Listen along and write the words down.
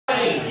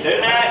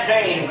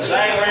219,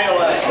 sing real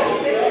loud.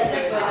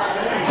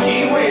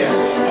 Gee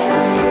whiz.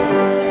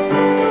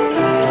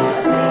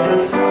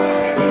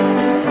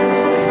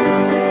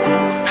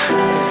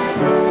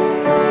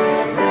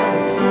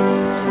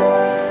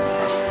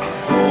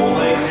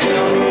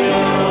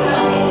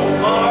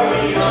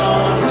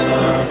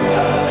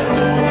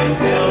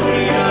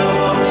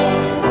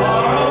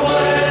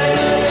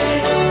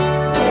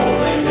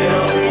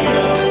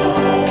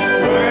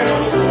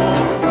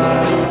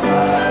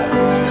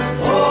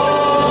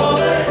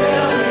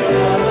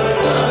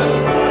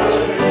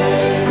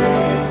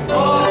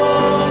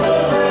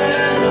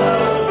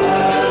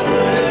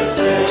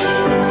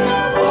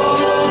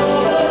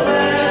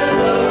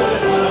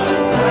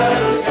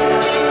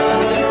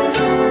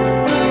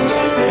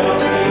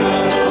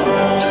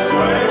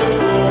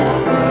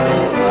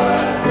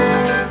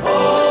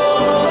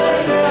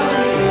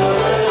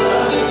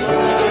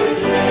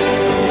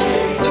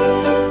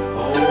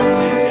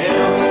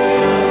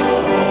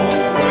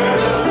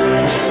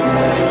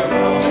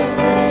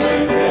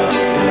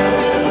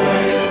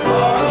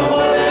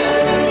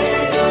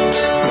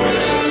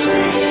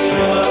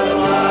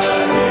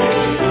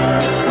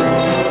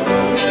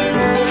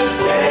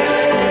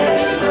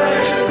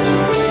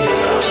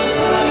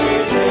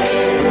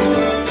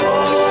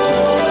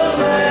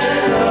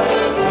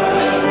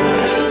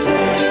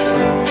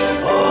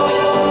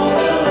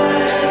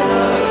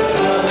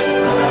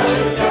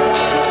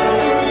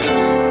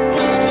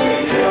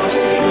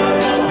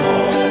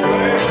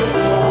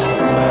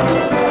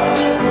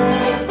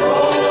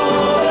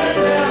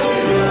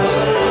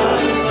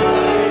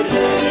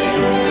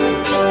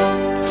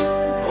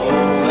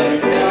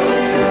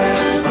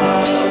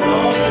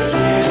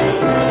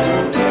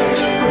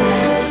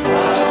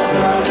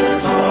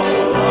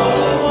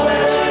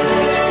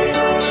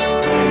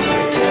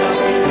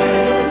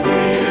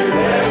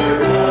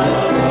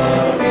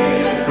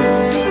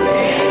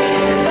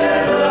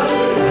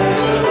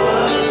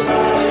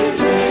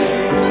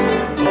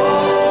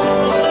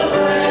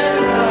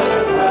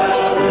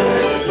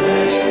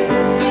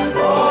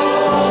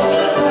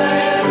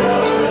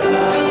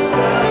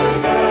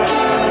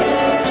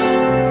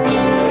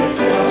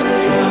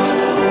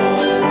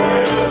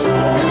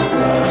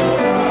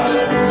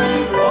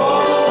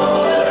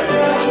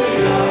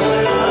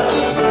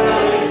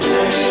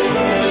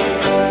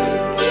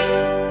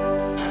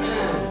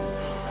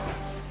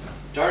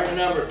 Turn to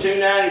number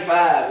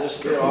 295. This is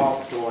a good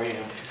offertory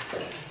hymn.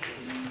 Yeah.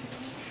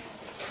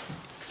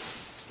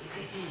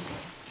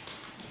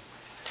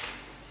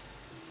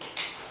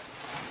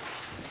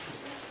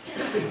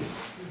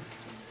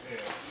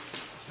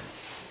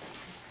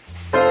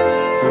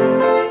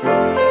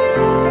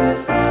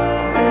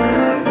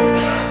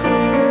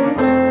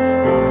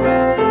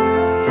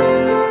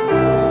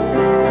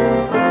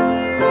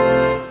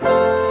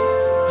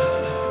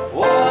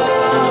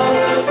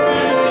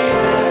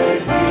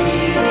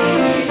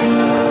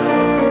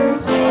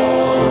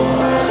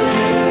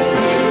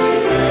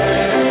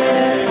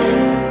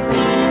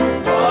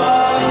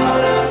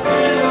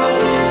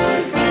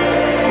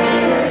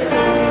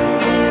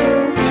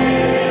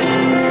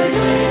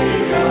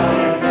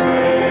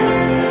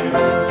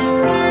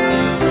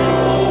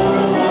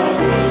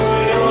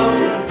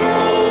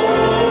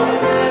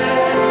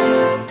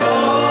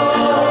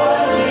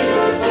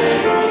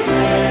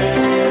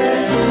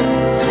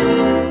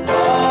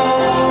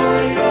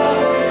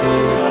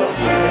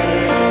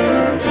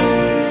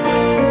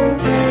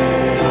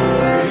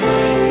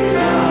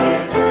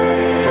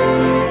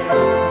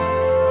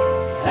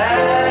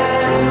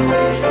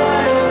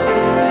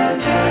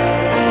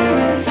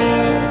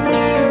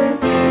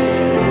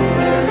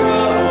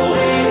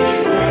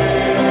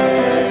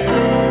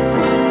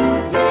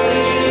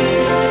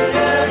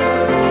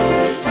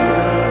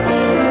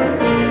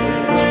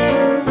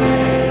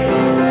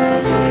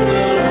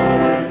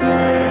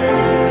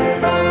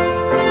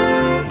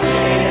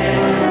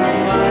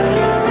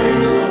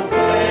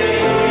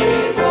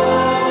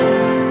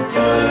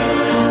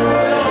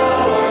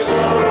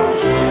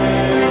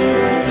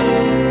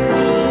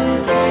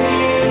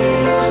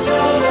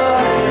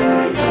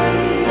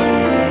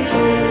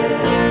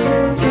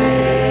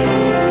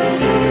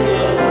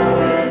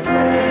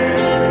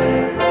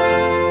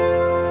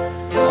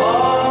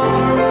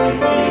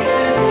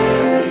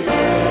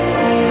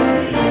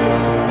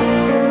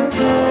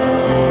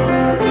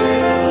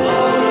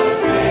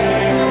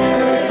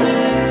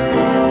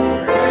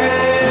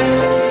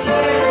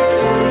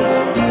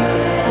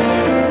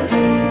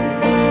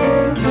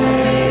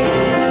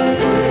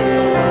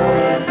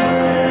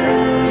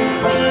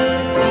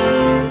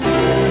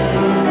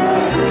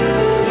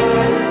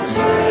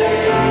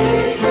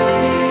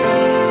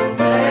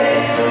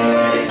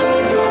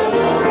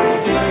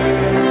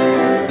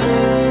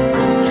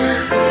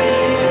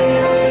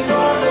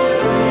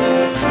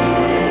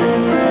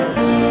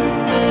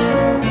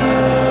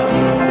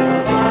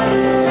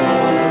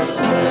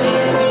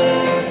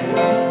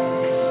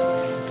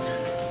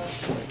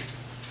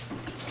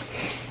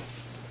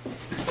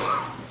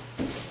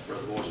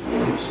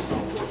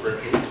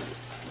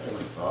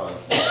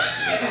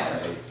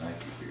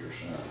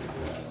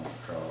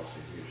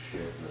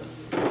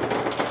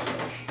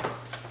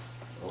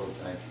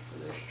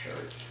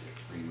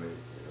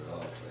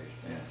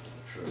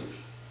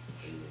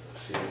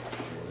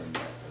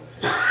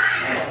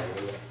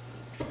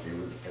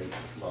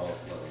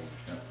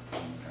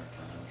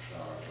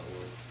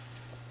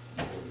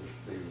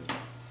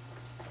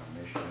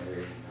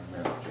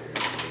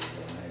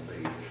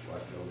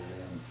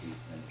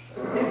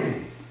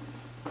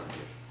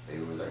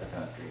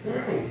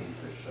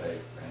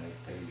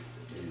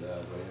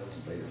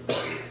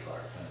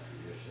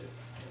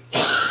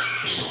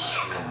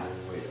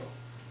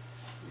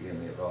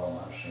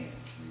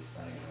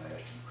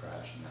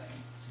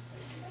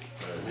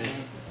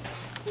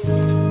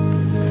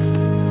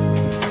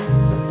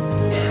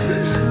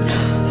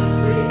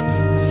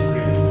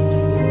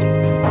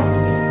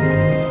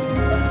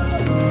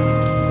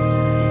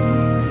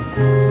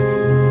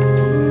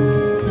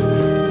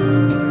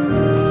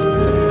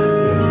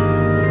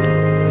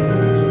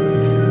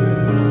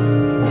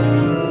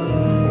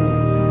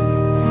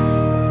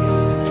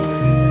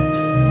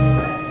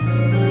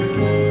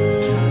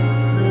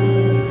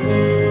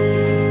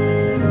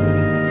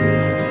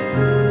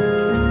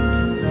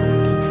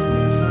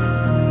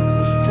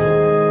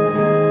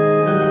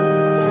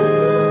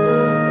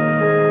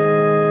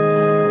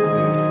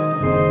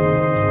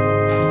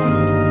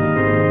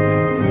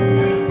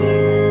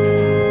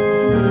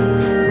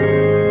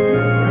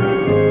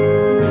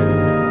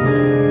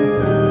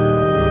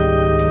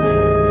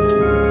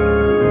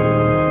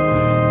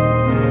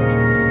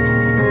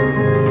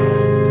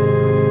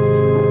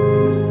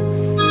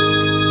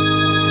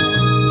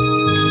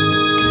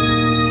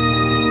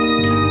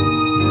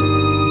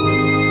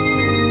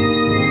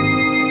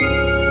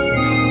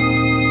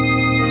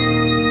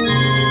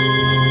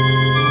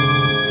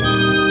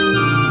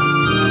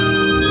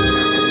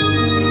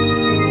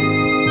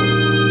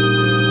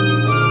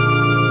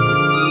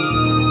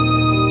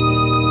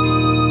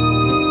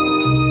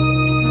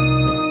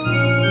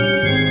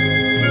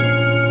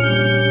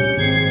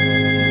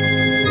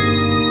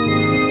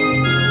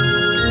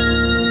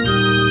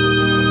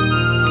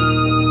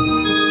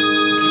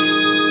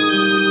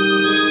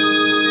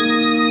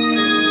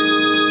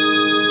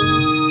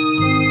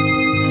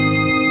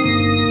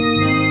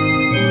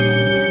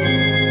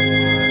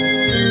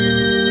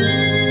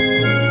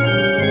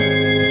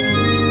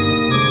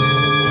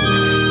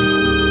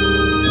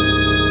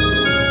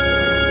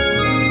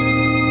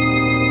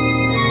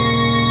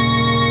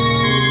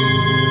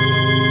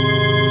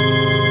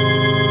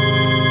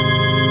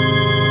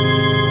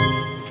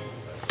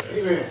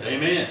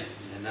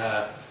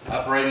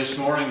 this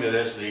morning that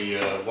as the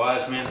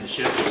wise men and the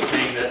shepherds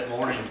came that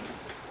morning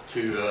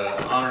to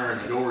honor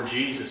and adore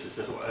Jesus,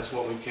 that's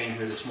what we came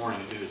here this morning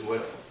to do as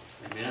well.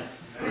 Amen.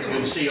 It's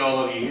good to see all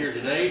of you here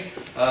today.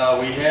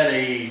 We had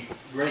a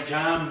great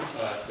time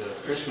at the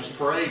Christmas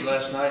parade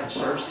last night in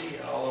Searcy.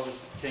 All of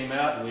us came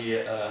out and we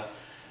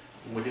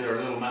did our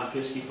little Mount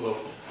Pisgah float.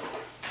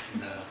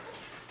 And,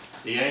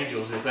 the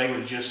angels, if they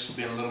would have just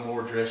been a little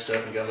more dressed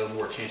up and got a little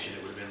more attention,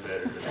 it would have been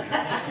better.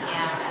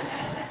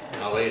 But,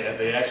 no,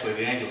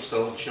 the angels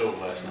stole the show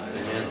last night.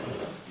 Amen.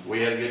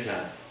 We had a good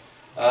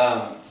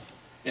time.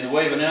 In the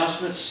way of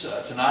announcements,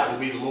 tonight will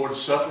be the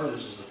Lord's Supper.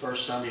 This is the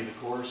first Sunday of the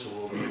quarter, so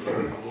we'll be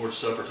the Lord's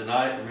Supper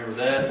tonight. Remember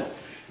that.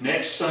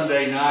 Next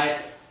Sunday night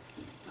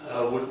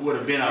would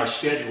have been our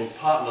scheduled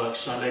potluck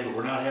Sunday, but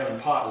we're not having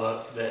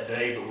potluck that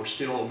day, but we're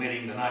still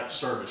omitting the night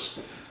service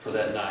for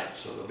that night.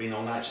 So there'll be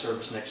no night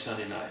service next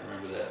Sunday night.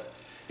 Remember that.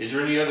 Is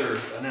there any other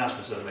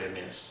announcements that I may have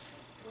missed?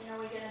 When are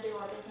we going to do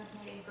our business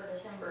meeting for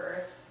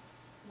December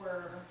if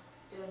we're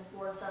doing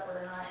Lord's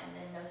Supper tonight and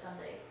then no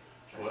Sunday?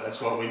 Well,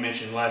 that's what we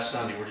mentioned last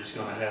Sunday. We're just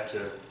going to have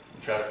to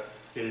try to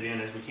fit it in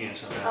as we can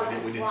somehow. Okay,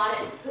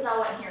 because I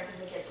wasn't here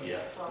because the kids were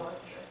sick, so I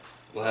wasn't sure.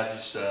 We'll have to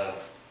just,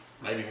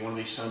 maybe one of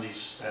these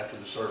Sundays after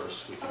the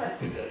service, we can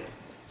fit that in.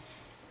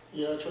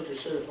 Yeah, that's what they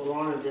said. If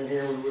Alana had been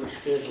here, we would have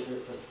scheduled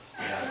it, but.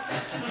 Yeah.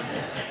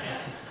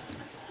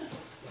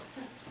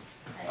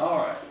 All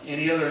right.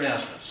 Any other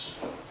announcements?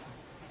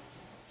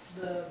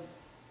 The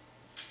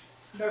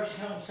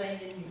nursing home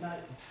singing, you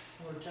might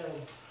want to tell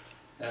them.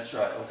 That's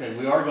right. Okay,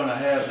 we are going to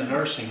have the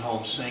nursing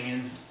home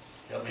singing.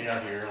 Help me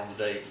out here on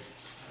the date.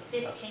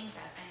 15th, I think.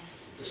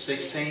 The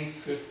 16th?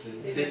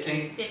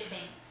 15th?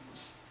 15th.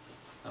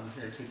 I'm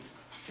here too.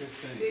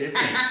 15.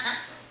 15th.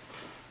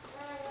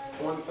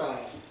 1-5.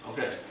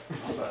 Okay.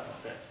 All right.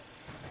 Okay.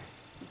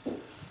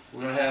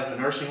 We're going to have the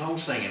nursing home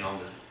singing on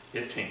the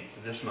 15th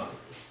of this month.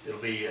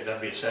 That'll be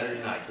a Saturday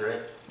night,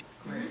 correct?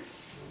 Correct.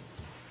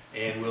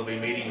 And we'll be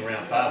meeting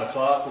around 5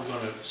 o'clock. We're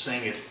going to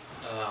sing at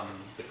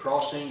the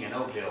Crossing and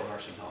Oakdale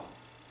Nursing Home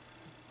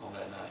on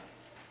that night.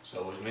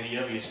 So as many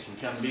of you as can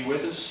come and be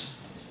with us,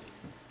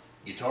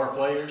 guitar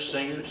players,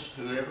 singers,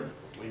 whoever,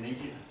 we need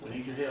you. We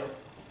need your help.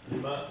 You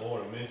might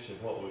want to mention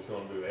what we're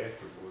going to do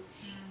afterwards.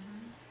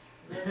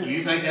 Do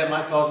you think that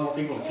might cause more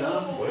people to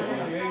come? Well,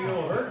 you ain't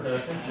going to hurt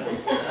nothing.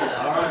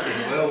 All right,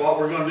 then. Well, what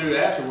we're going to do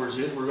afterwards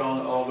is we're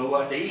going to all go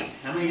out to eat.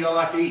 How many of y'all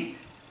like to eat?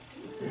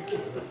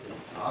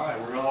 All right,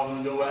 we're all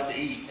going to go out to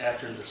eat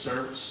after the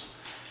service.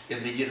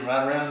 It'll be getting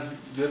right around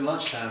good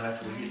lunchtime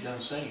after we get done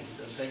singing. It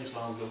doesn't take us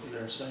long to go through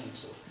there and sing.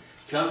 So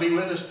come be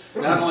with us,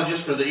 not only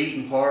just for the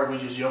eating part, we're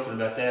just joking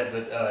about that,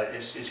 but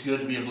it's good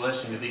to be a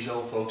blessing to these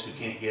old folks who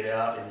can't get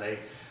out, and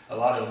a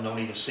lot of them don't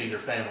even see their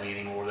family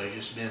anymore. They've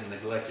just been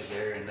neglected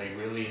there, and they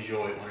really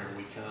enjoy it whenever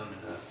we come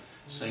and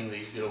sing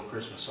these good old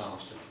Christmas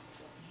songs to them.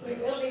 We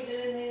will be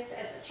doing this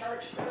as a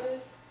church crew,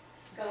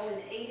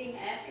 going eating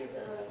after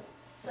the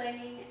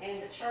singing,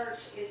 and the church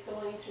is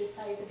going to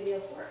pay the bill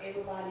for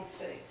everybody's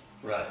food.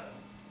 Right,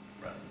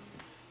 right.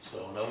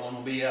 So no one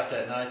will be out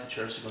that night. The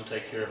church is going to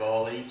take care of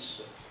all eats.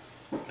 So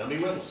come be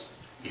with us.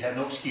 You have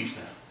no excuse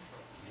now.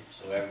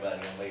 So everybody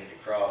gonna meet at the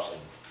crossing.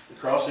 The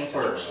crossing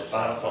first at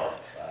 5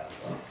 o'clock. 5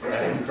 o'clock.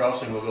 After the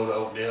crossing, we'll go to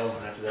Oakdale,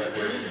 and after that,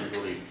 we're going to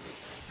go to eat.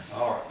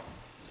 All right.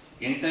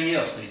 Anything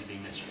else needs to be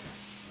mentioned?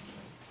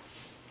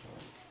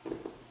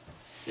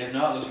 If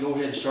not, let's go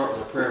ahead and start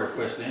with a prayer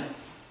request then.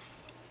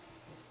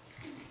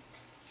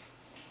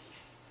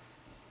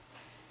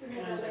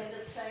 Remember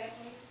Linda's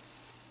family?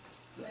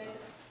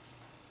 Linda.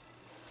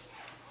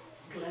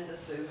 Glenda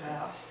Sue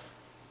House.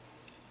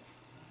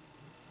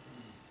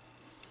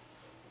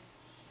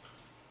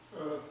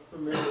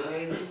 Remember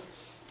Amy.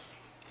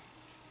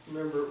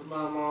 Remember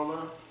my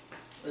mama.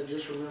 And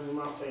just remember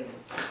my family.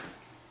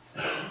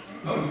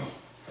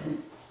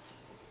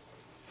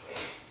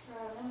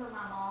 Remember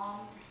my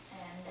mom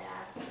and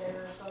dad, they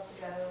were supposed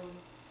to go,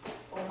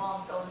 well,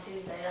 mom's going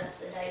Tuesday, that's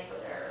the day for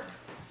their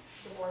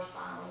divorce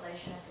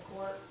finalization at the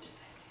court.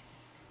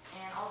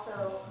 And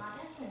also, my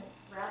dad's been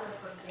rather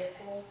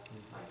forgetful,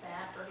 like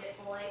bad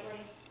forgetful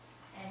lately,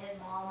 and his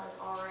mom is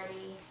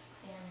already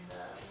in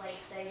the late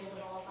stages of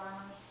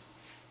Alzheimer's.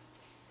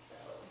 So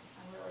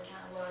I'm really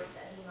kind of worried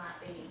that he might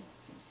be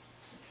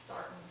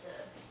starting to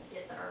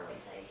get the early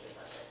stages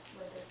of it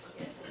with his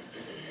forgetfulness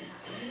that's been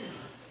happening.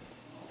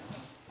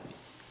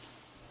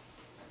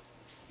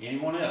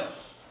 Anyone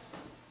else?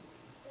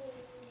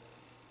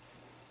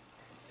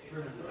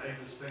 Remember the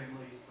Davis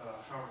family,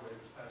 Howard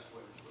Davis passed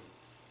away this week.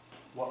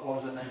 What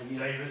was that name again?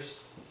 Davis,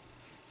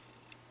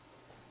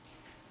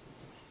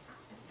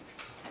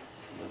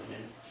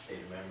 Need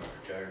to remember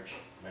our church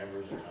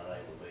members are not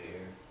able to be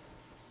here.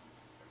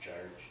 Our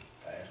church,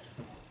 pastor.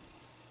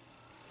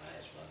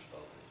 Last month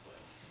spoken as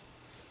well.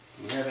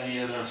 Do we have any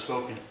other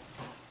unspoken?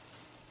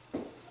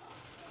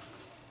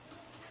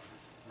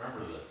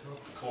 Remember the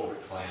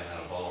Corbett clan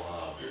out of Ball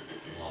Knob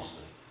lost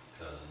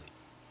a cousin.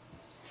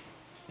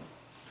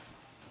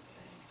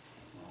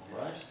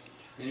 All right.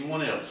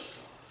 Anyone else?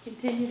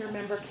 Continue to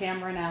remember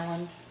Cameron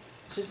Allen.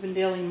 She's been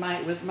dealing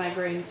with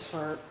migraines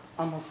for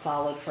almost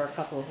solid for a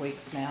couple of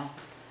weeks now.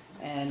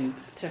 And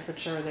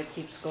temperature that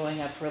keeps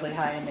going up really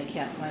high and they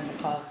can't find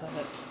the cause of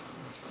it.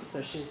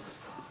 So she's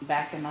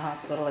back in the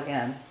hospital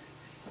again.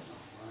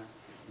 All right,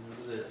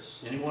 remember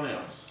this. Anyone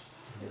else?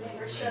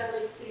 Remember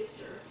Shirley's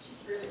sister,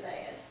 she's really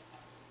bad.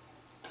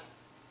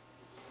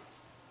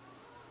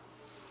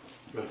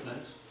 What's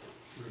next?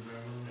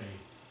 Remember me.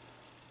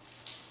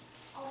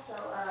 Also,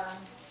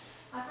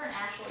 my friend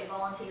Ashley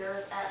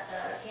volunteers at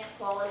the Camp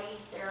Quality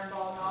there in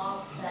Ball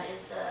Knob. That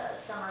is the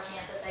summer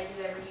camp that they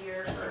do every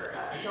year for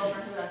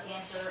children who have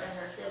cancer and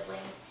their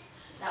siblings.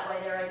 That way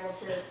they're able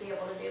to be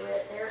able to do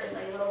it. There is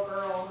a little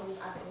girl who's,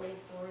 I believe,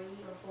 3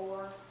 or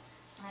 4.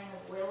 Her name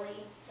is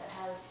Lily, that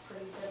has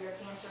pretty severe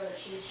cancer that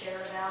she's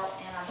shared about,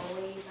 and I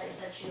believe they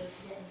said she was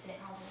getting sent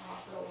home from the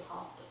hospital with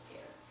hospice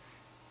care.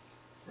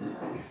 So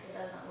it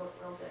doesn't look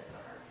real good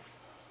for her.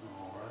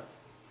 All right.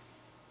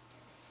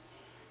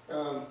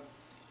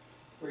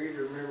 We need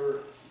to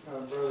remember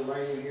Brother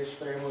Lane and his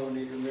family. We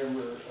need to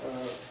remember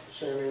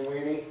Sammy and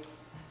Winnie.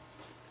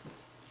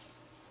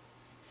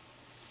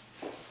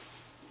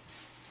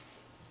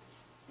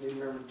 Need to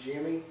remember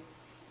Jimmy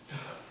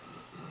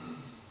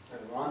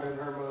and Rhonda and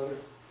her mother.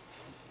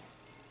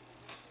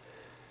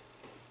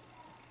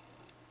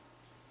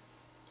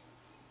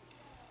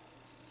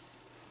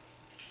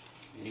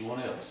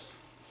 Anyone else?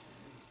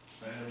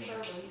 Shirley,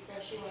 you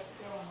said she wasn't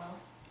feeling well.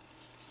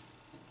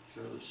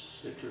 Shirley's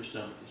sick to her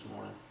stomach this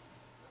morning.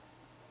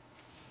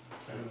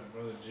 And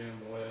Brother Jim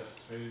West,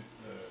 who,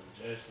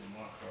 Jason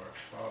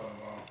Lockhart's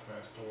father-in-law,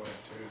 passed away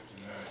Tuesday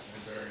night. They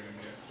buried him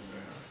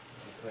yesterday.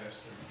 The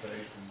pastor of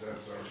faith in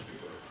Desert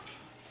for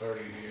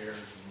 30 years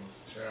and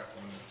was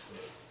chaplain at the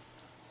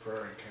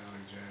Prairie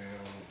County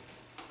Jail.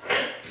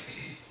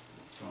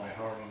 So they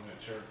hard on that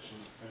church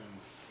and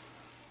family.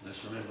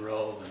 Let's remember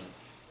all of them.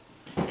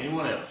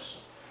 Anyone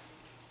else?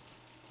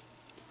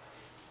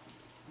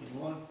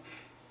 Anyone?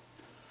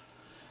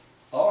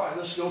 All right,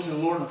 let's go to the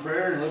Lord in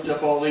prayer and lift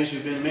up all these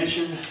who've been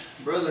mentioned.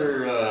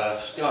 Brother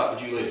Scott,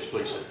 would you lead us,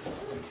 please, sir?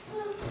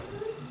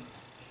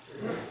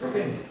 At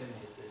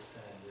this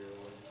time, dear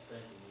Lord, just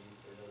thanking you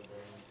for another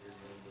day of your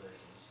many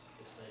blessings.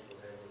 Just thankful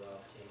to have the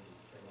opportunity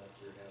to come out to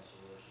your house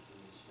and worship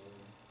you this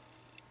morning.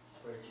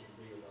 Just pray that you can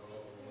be with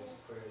all the ones of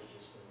prayers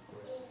just been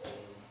requested for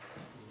them.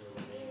 You know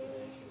the needs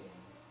of each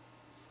one.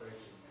 Just pray that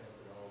you can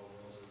comfort all the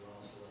ones that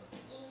lost loved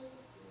ones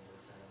during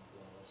their time of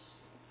loss.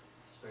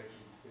 Just pray that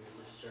you can be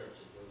with this church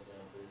that goes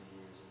down through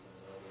the years and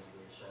has always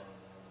been a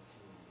shining light in the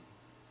community.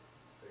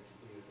 Just pray that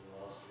you be with the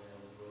lost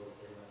around the world that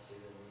they might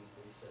see their need to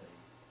be saved.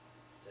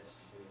 That's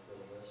to be with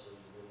Brother Russell,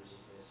 who delivers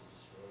his message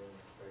this morning,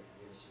 and pray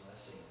forgiveness of my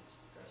sins.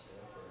 Christ,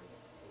 I pray.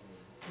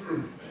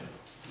 Amen.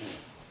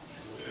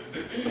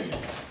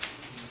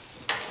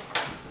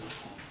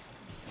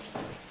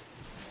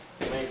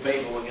 How many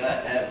people we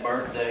got that have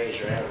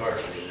birthdays or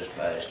anniversaries this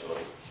past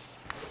week?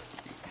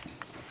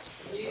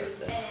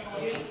 Birthday.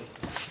 And you.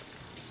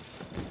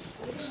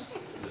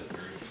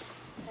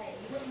 Hey,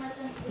 you wouldn't let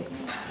them get me.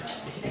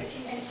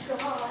 And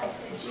Scott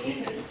and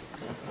Jean.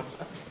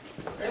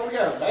 Hey, we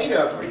got a bait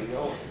up. Where you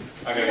going?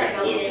 I gotta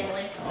go get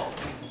Emily.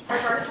 Her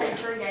birthday's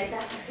 3 days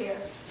after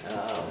his.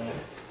 Oh, okay.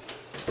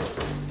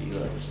 Few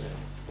of us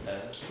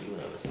then. Few of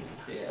us.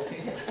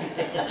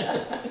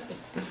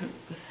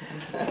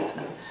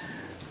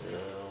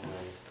 Oh,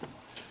 man.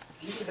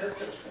 Did you get a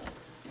haircut, Scott?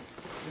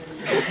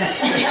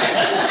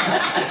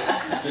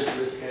 Just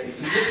risque.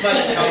 Just make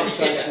a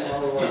conversation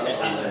while we're waiting.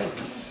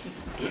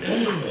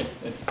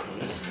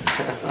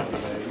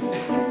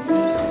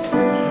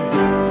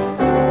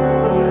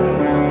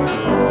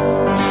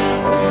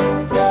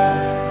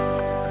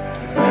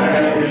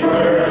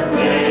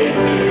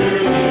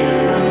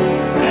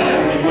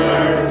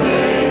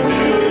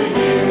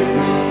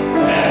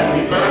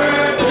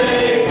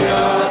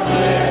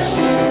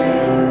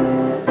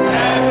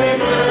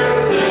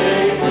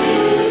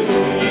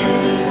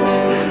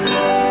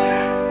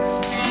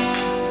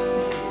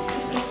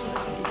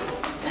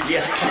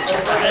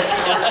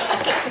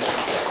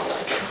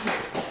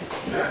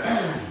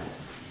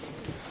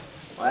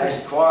 Well,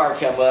 as the choir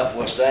come up,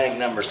 we'll sing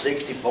number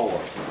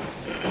 64.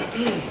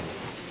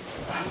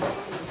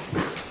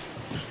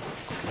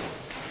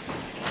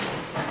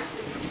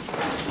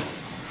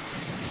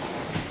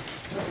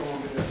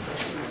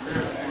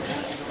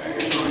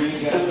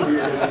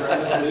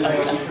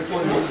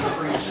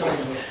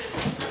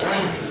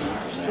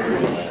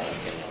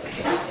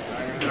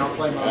 I'll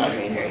play my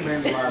man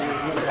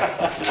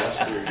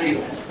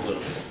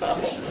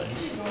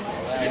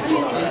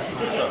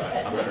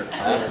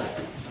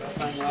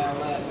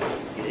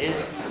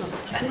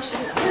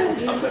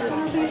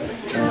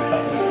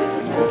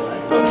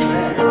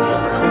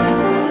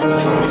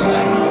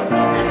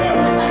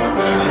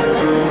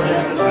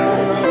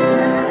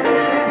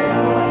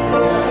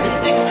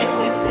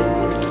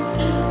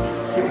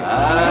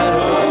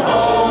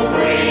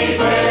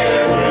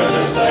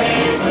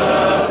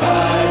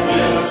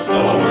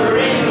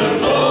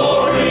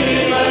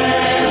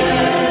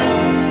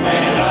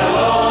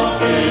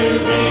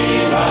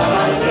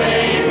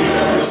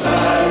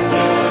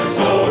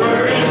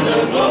Over in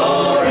the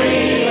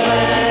glory land.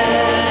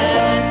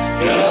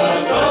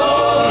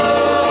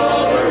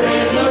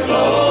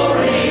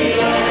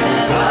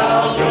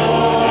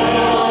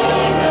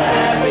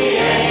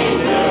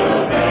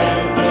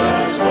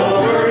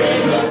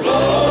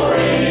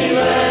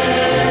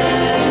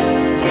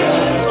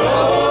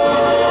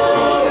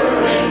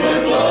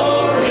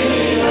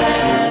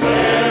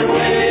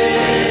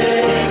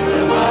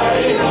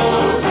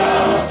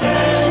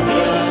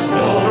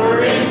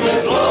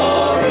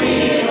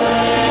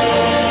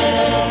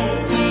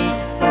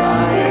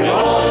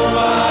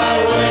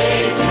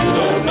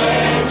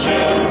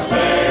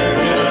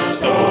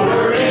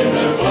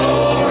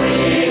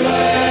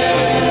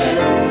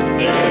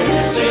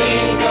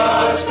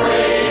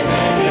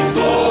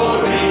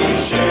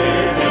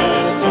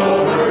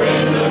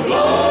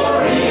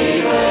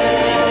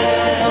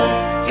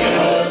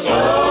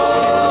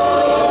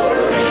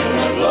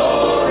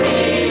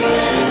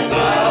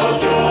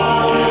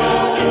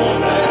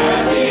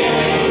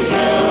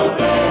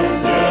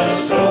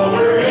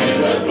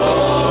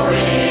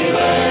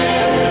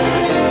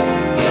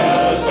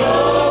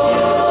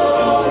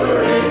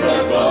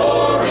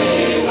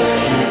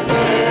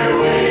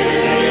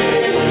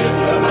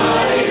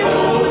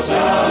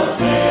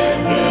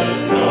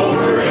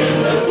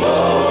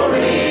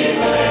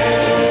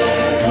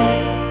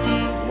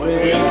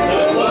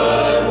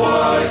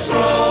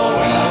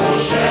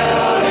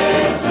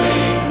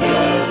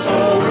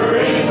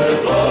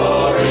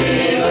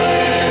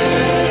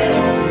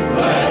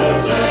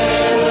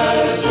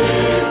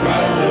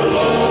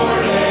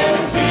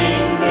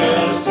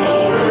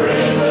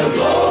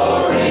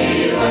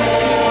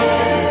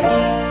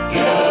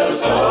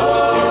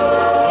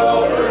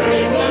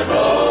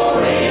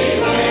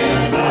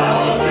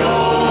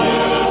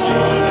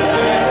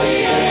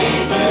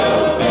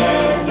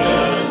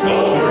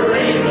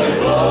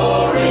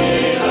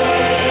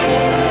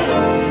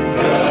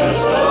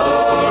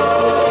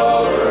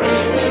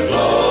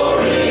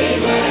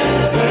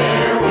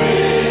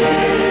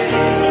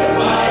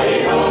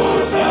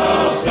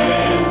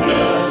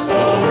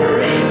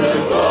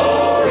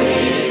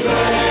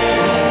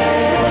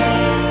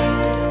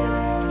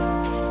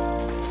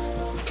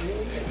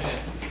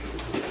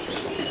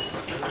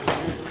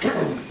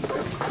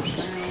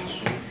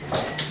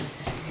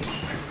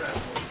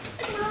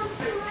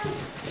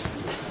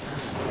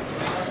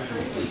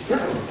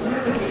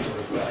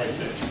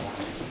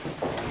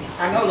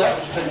 I know that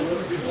was too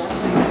good.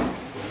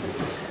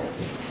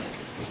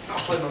 I'll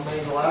play my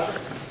mandolizer.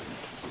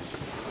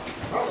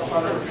 I don't know if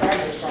I've ever tried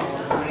this song on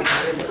the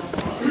mandolin.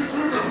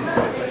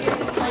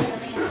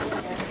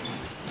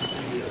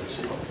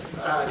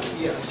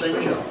 Yeah, same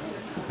as y'all.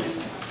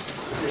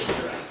 Just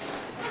try.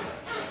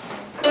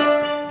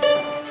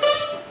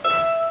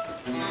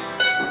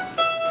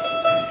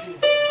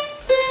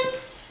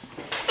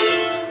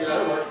 Yeah,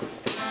 that'll work.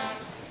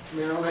 Come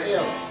in on the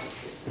F.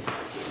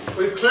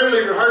 We've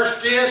clearly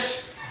rehearsed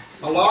this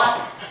a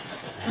lot,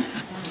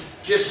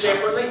 just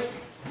separately.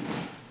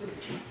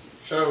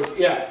 So,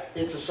 yeah,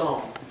 it's a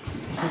song.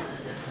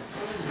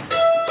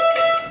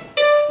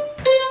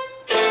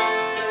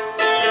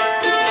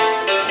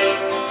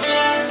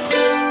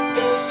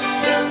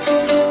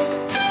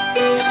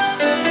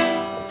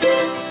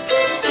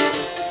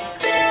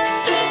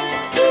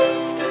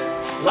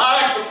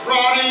 Like the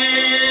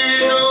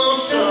prodigal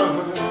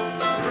son,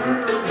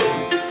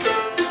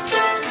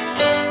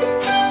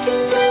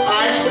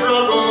 I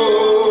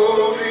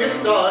struggled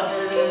in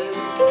darkness,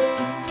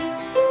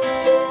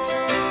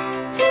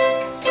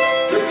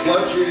 the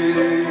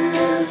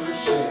clutches of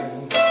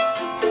sin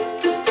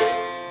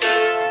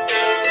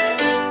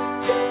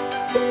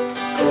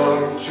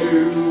clung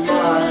to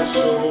my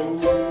soul.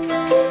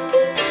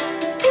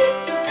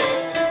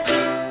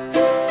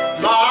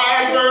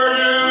 My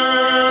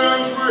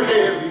burdens were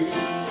heavy,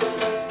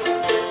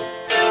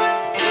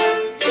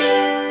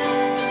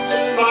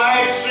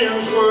 my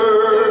sins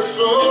were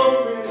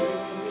so many,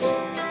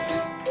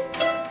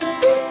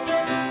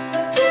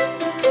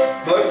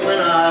 but when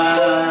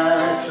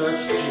I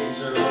touched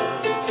Jesus,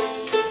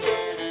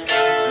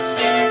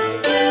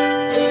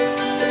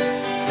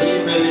 He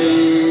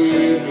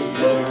made me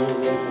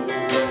whole.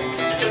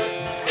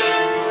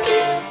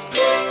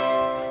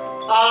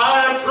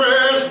 I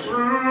pressed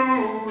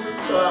through the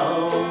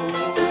crowd,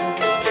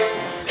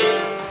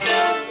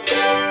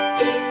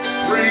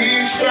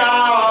 reached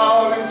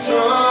out and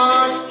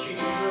touched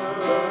Jesus,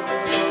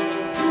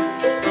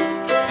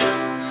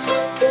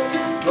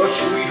 the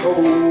sweet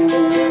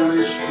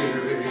Holy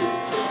Spirit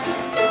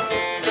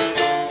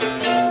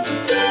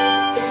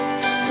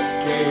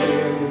came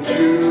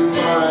into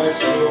my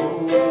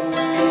soul,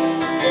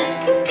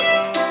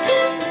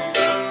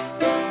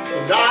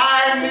 and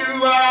I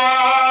knew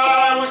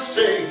I was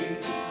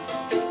saved.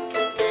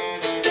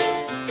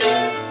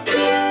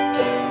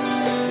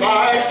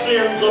 My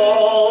sins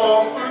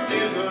all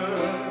forgiven,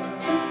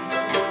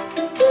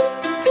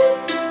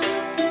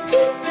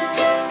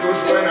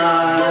 'cause when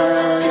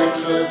I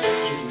touched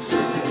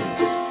Jesus,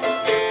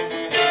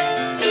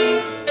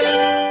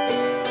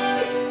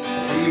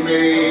 He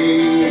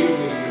made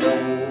me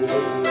whole.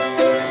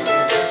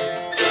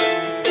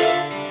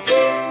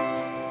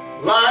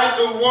 Like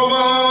the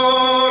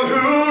woman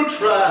who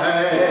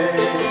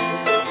tried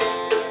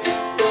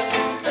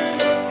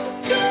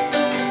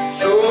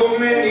so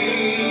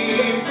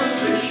many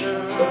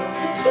physicians,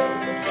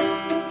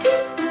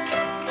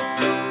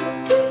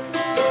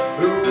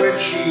 who when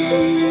she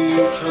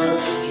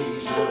touched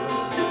Jesus,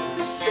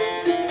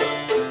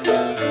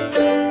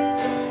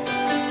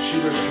 she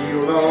was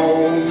healed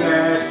on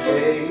that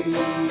day.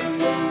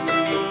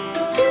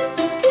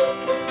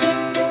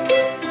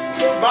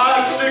 My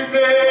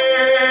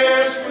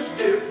sickness was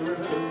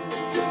different,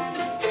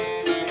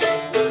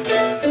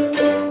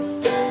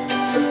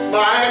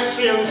 my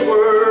sins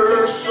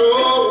were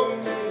so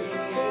many,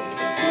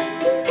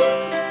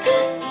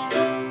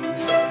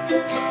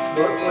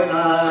 but when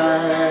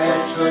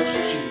I touched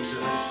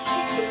Jesus,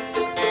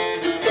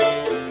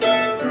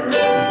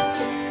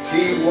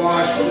 He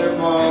washed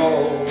them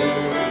all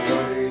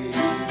away.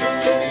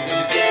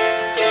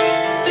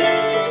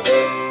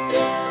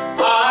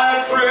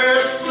 I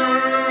pressed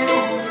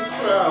through the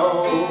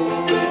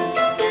crowd,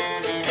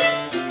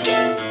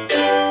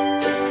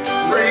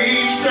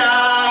 reached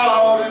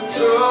out and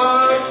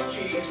touched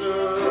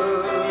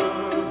Jesus,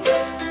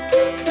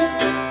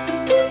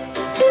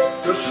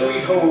 the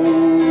sweet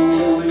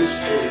Holy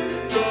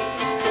Spirit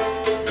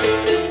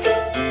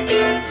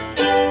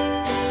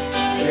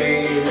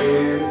came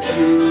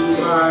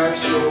into my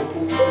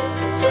soul.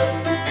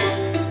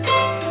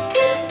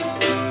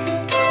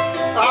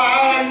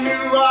 I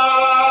knew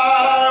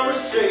I was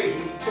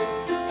saved,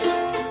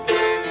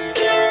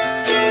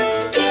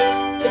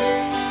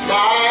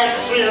 my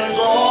sins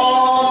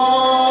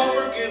all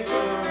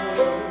forgiven,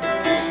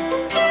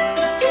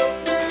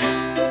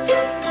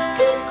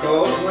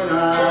 'cause when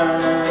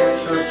I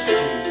touched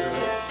Jesus,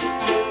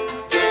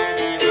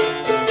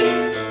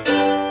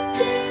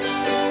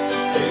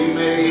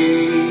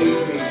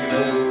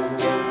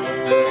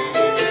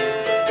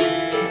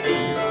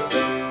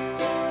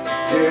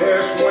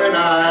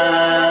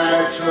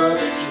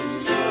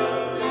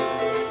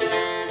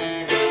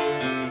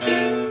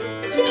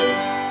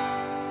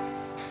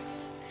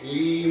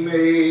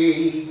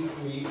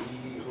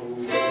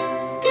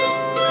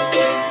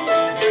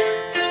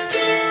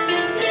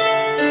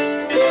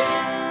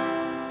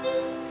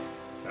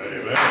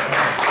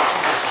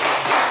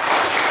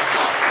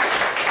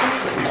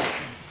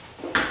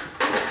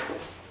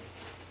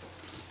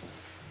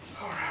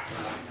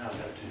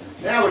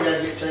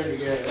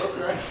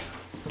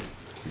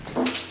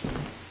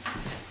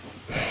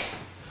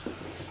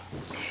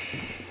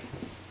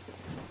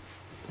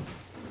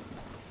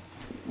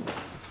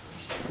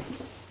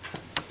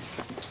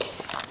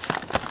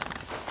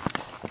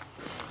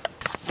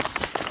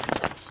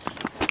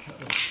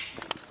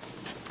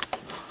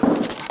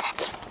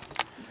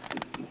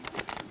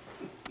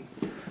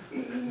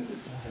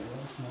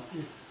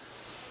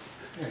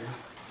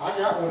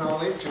 got one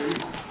on it too.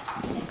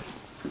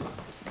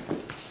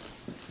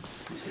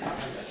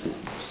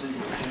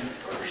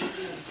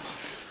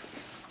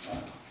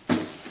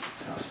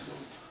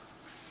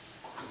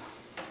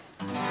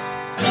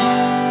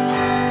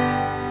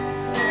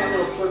 That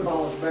little clip-on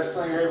was the best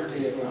thing I ever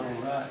did. All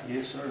right,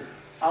 yes, sir.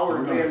 I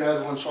ordered me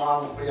another one, so I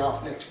won't be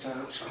off next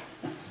time, so.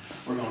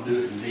 We're gonna do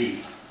it in D.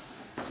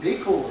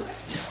 D-chord.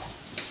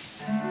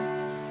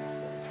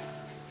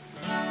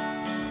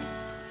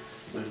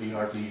 Would it be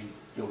hard for you to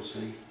go to C?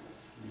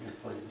 You have to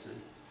play in C.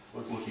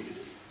 We'll keep it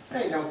D.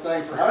 Ain't no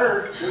thing for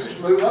her. She'll just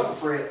move up a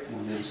fret. You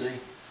want to do C?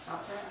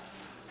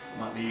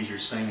 Might be easier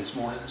to sing this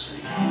morning than C.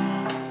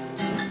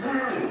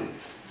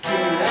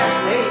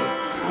 That's me.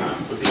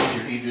 Would be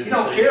easier if you do You the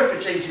don't C. care if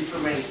it's easy for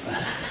me.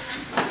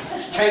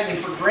 Just take me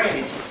for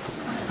granted.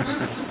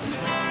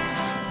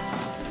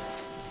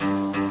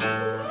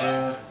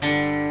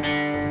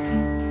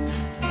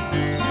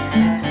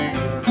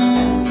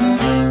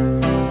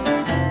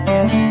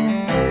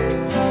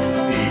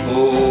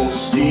 People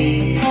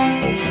steal,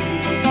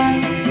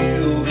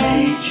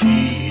 they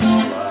cheat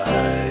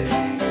life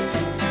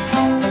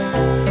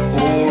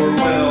for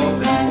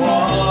wealth and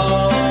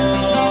wine.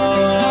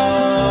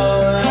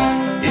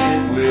 It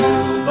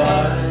will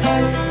buy,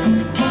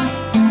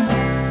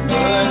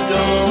 but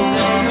don't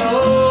they know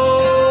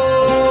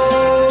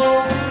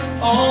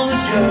on the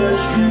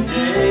judgment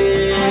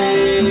day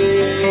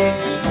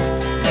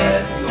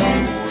that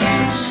gold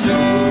and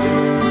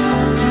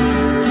silver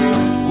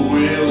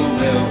will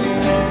melt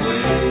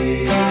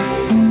away?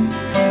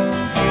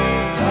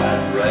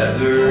 I'd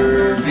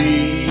rather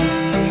be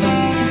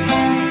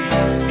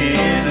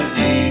in a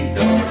deep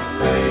dark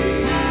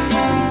grave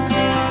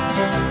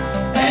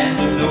and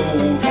to know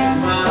that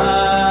my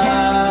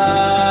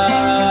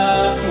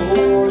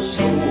poor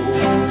soul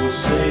was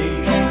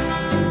saved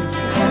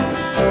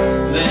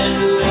than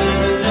to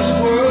live in this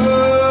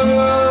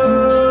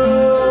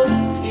world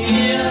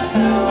in a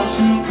house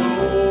of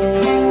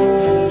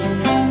gold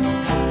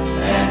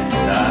and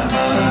deny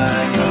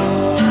my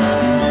God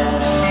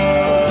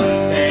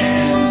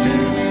and do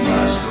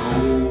my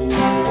soul.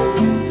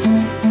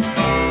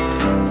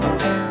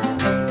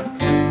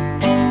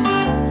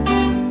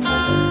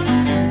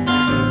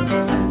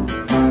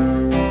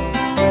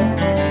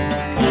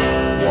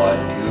 What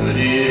good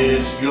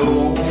is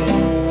gold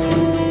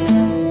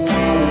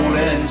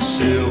and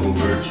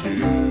silver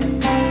too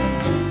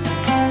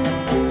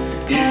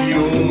if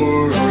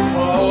your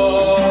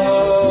heart's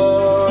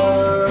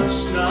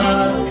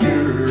not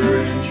pure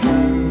and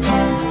true?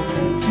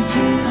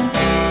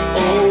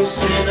 Oh,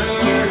 sinner,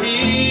 hear me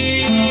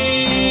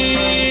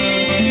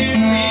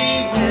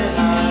when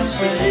I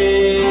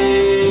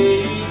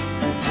say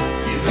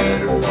you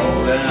better fall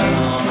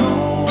down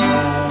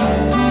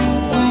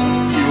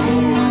on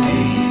your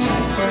knees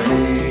and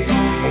pray.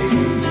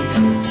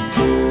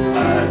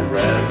 I'd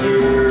rather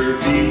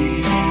be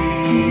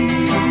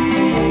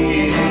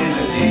in a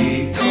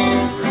deep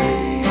dark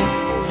grave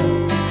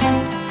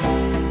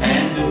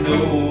and to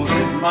know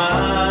that my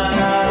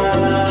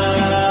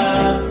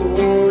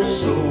poor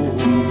soul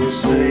was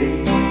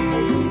saved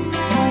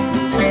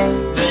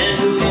than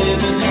to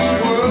live in this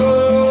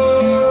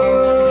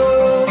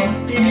world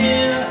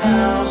in a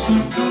house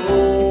of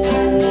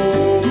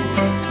gold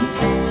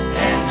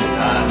and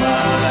deny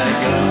my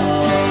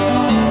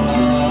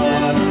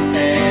God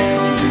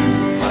and do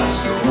my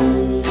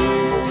soul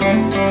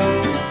and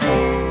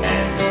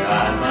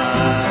deny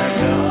my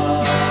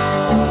God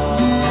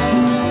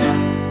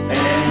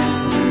and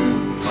do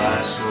my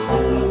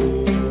soul.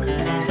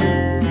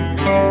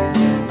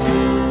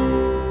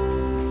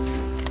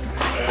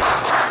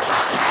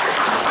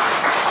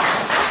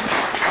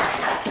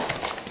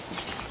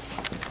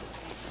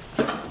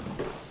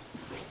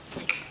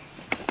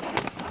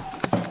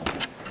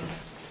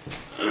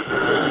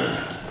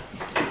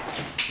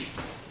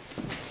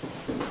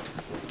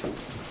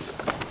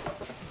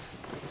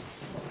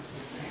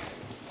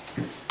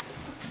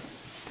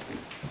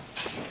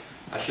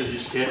 I should have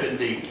just kept it in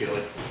D,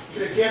 Kelly.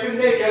 Should have kept it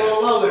Nick a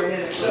little low there,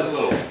 didn't it? So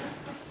low.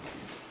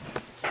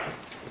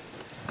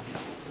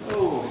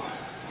 Oh,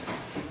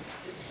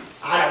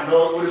 I don't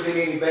know, it would have been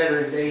any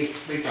better in D, to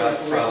be truthful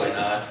with probably you,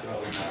 not,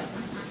 probably not.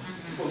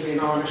 if we're being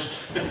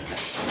honest.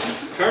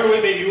 Turn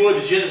with me, if you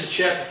would, to Genesis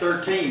chapter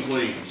 13,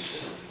 please.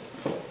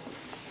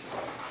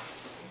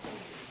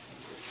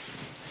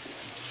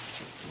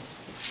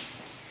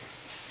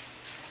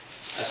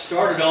 I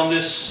started on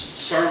this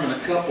sermon a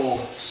couple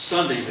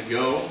Sundays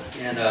ago,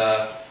 and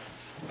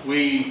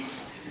we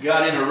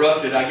got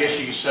interrupted, I guess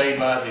you could say,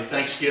 by the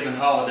Thanksgiving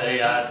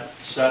holiday. I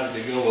decided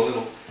to go a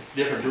little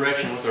different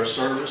direction with our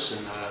service,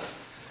 and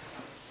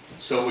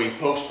so we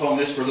postponed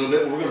this for a little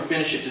bit. We're going to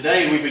finish it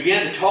today. We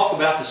began to talk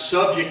about the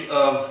subject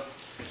of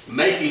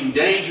making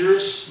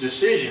dangerous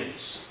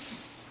decisions.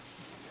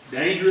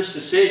 Dangerous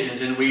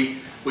decisions. And we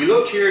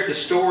looked here at the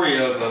story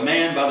of a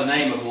man by the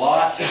name of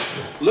Lot.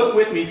 Look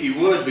with me, if you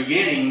would,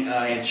 beginning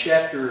in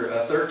chapter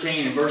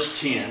 13 and verse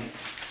 10.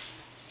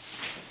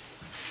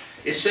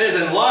 It says,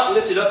 "And Lot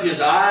lifted up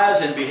his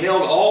eyes and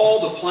beheld all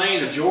the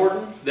plain of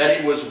Jordan, that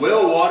it was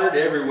well watered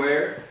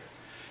everywhere,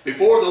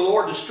 before the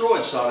Lord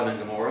destroyed Sodom and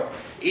Gomorrah,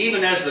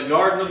 even as the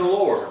garden of the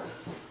Lord,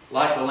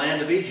 like the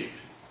land of Egypt.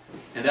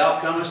 And thou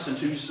comest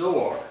unto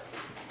Zoar.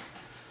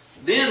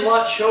 Then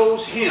Lot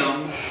chose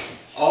him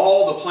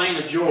all the plain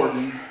of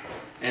Jordan,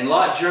 and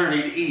Lot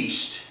journeyed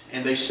east,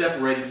 and they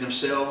separated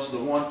themselves the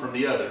one from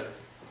the other.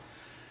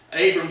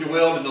 Abram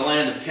dwelled in the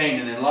land of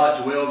Canaan, and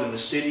Lot dwelled in the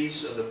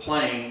cities of the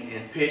plain,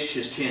 and pitched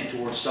his tent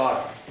toward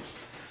Sodom.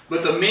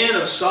 But the men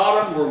of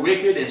Sodom were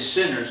wicked and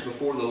sinners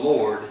before the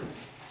Lord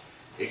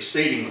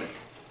exceedingly."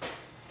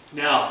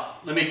 Now,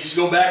 let me just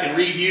go back and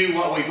review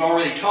what we've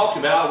already talked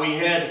about. We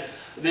had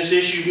this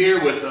issue here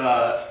with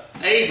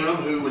Abram,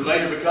 who would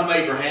later become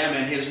Abraham,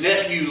 and his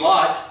nephew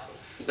Lot.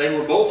 They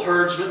were both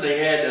herdsmen.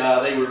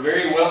 They were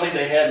very wealthy.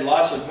 They had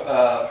lots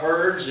of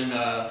herds and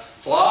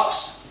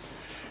flocks.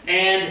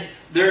 And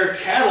their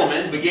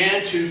cattlemen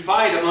began to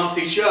fight amongst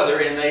each other,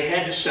 and they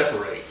had to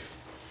separate.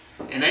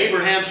 And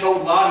Abraham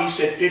told Lot, he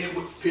said,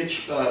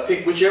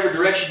 pick whichever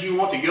direction you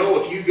want to go.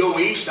 If you go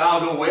east,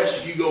 I'll go west.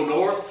 If you go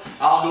north,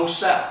 I'll go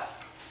south.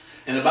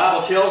 And the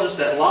Bible tells us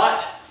that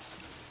Lot,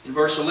 in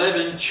verse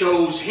 11,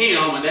 chose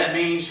him, and that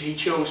means he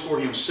chose for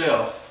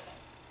himself.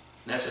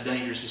 And that's a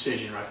dangerous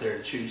decision right there,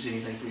 to choose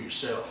anything for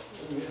yourself.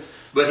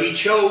 But he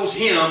chose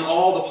him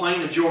all the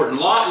plain of Jordan.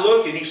 Lot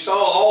looked and he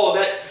saw all of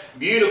that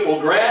beautiful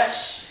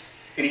grass,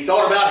 and he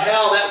thought about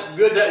how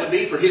good that would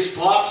be for his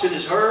flocks and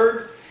his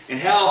herd, and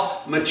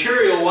how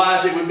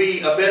material-wise it would be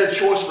a better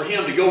choice for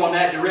him to go in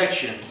that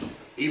direction,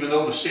 even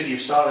though the city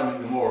of Sodom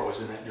and Gomorrah was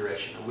in that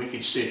direction, a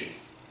wicked city.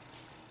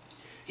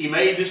 He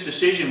made this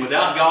decision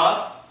without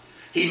God.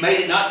 He made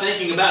it not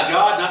thinking about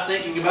God, not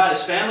thinking about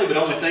his family, but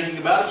only thinking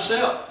about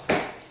himself.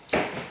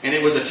 And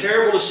it was a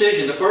terrible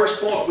decision. The first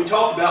point we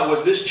talked about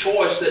was this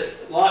choice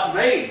that Lot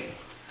made.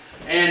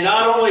 And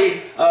not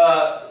only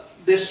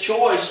this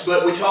choice,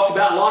 but we talked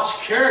about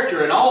Lot's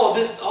character, and all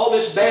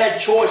this bad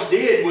choice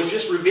did was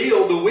just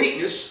reveal the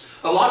weakness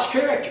of Lot's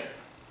character.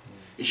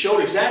 It showed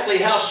exactly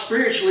how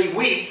spiritually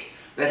weak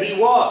that he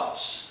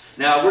was.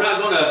 Now, we're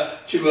not going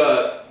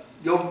to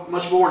go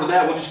much more into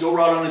that. We'll just go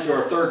right on into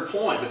our third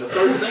point. But the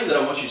third thing that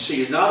I want you to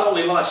see is not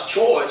only Lot's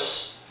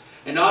choice,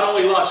 and not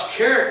only Lot's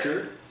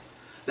character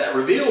that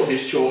revealed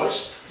his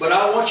choice, but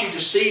I want you to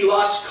see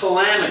Lot's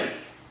calamity.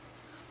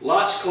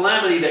 Lot's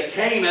calamity that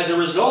came as a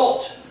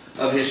result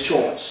of his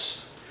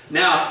choice.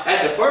 Now,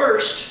 at the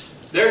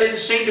first, there didn't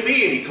seem to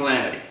be any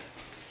calamity.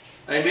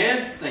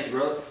 Amen? Thank you,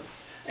 brother.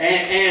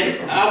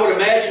 And I would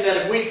imagine that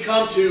if we'd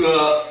come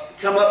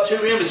up to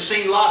him and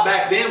seen Lot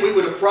back then, we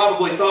would have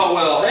probably thought,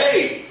 well,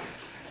 hey,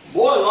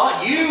 boy,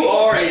 Lot, you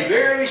are a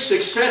very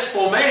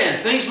successful man.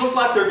 Things look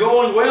like they're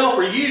going well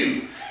for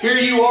you. Here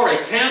you are, a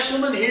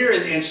councilman here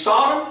in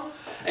Sodom,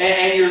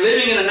 and you're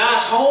living in a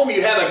nice home.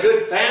 You have a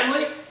good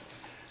family.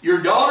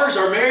 Your daughters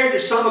are married to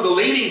some of the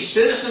leading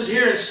citizens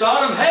here in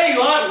Sodom. Hey,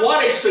 Lot,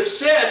 what a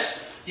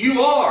success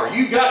you are.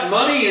 You've got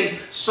money in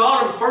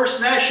Sodom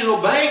First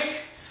National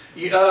Bank.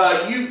 You're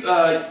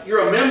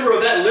a member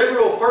of that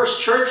liberal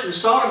First Church in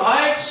Sodom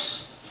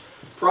Heights.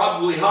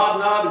 Probably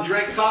hobnob and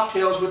drink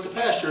cocktails with the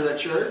pastor of that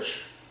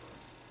church.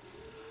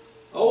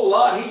 Oh,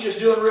 Lot, he's just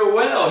doing real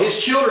well.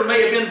 His children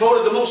may have been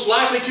voted the most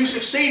likely to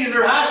succeed in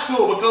their high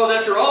school because,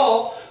 after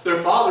all, their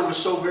father was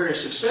so very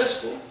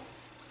successful.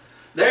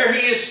 There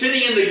he is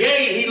sitting in the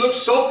gate. He looks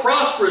so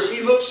prosperous.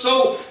 He looks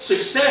so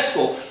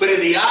successful. But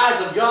in the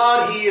eyes of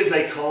God, he is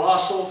a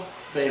colossal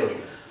failure.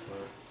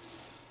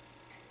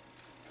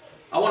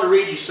 I want to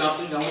read you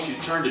something. I want you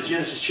to turn to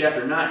Genesis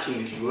chapter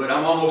 19, if you would.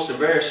 I'm almost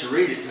embarrassed to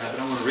read it, but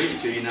I want to read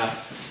it to you. Now,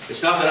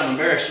 it's not that I'm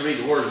embarrassed to read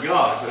the Word of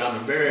God, but I'm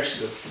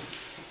embarrassed of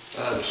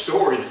the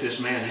story that this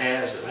man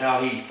has of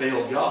how he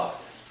failed God.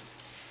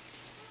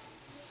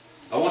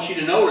 I want you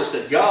to notice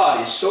that God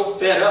is so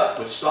fed up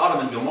with Sodom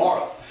and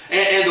Gomorrah.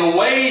 And the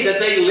way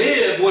that they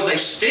lived was a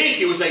stink.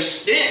 It was a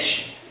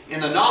stench in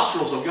the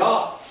nostrils of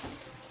God.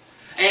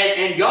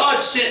 And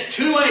God sent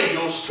two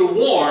angels to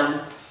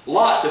warn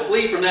Lot to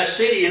flee from that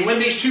city. And when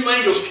these two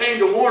angels came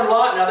to warn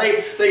Lot, now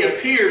they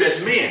appeared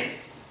as men.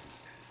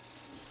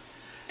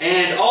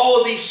 And all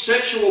of these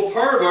sexual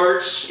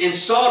perverts in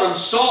Sodom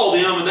saw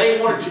them, and they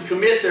wanted to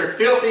commit their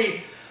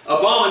filthy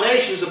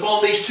abominations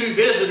upon these two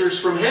visitors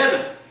from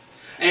heaven.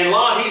 And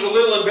Lot, he's a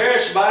little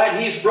embarrassed by it.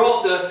 He's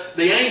brought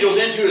the angels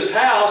into his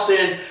house,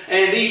 and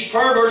these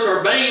perverts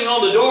are banging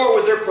on the door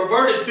with their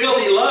perverted,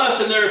 filthy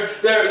lust, and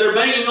they're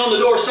banging on the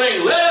door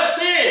saying, "Let us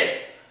in!"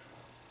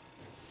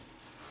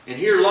 And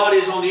here Lot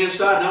is on the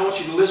inside, and I want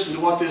you to listen to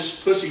what this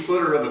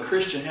pussyfooter of a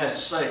Christian has to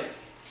say.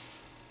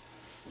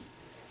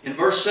 In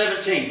verse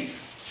 17,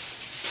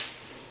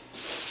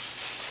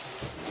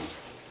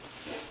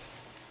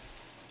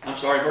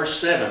 verse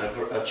 7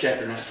 of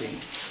chapter 19.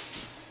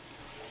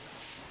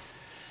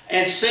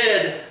 And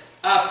said,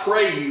 "I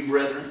pray you,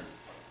 brethren,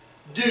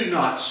 do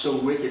not so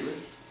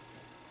wickedly."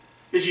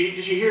 Did you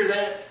hear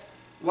that?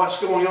 What's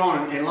going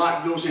on? And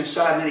Lot goes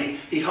inside, and then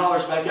he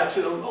hollers back out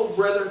to them, "Oh,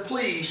 brethren,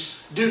 please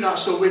do not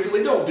so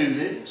wickedly. Don't do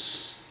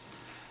this.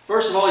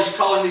 First of all, he's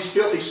calling these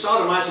filthy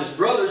sodomites his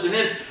brothers. And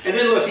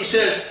then look, he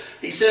says,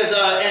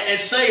 and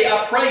say,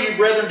 I pray you,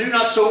 brethren, do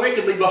not so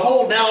wickedly.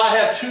 Behold, now I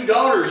have 2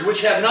 daughters,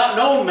 which have not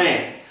known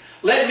man.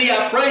 Let me,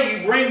 I pray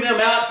you, bring them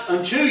out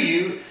unto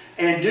you,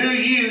 and do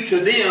you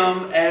to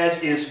them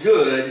as is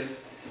good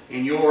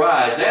in your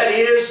eyes. That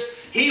is,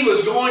 he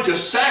was going to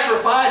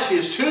sacrifice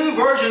his 2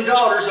 virgin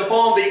daughters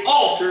upon the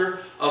altar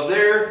of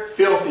their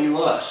filthy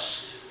lust.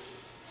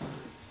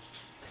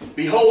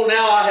 Behold,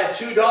 now I have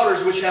 2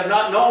 daughters which have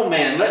not known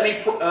man. Let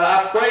me,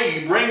 I pray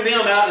you, bring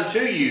them out unto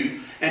you,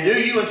 and do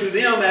you unto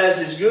them as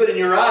is good in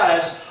your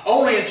eyes.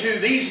 Only unto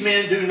these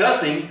men do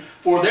nothing,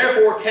 for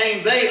therefore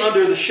came they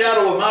under the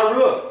shadow of my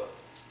roof.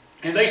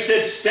 And they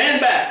said,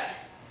 stand back.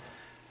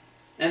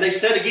 And they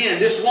said again,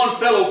 this one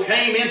fellow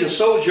came in to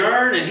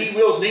sojourn, and he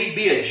will need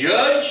be a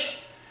judge.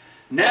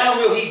 Now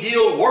will we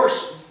deal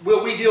worse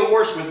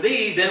with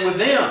thee than with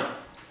them?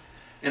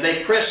 And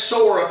they pressed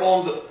sore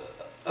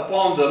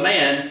upon the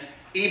man,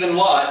 even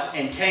Lot,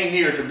 and came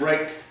near to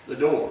break the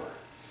door.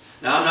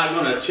 Now, I'm not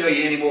going to tell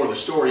you any more of the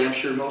story. I'm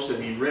sure most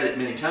of you have read it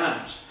many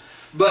times.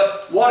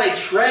 But what a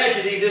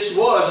tragedy this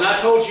was. And I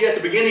told you at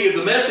the beginning of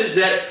the message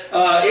that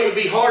it would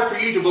be hard for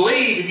you to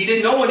believe, if you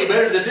didn't know any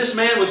better, that this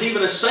man was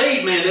even a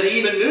saved man, that he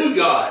even knew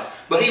God.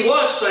 But he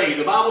was saved.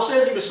 The Bible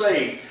says he was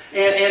saved.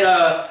 And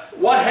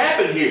what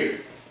happened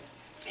here?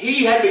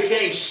 He had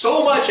become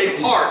so much a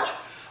part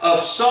of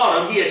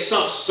Sodom, he had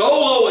sunk so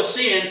low in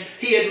sin,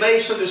 he had made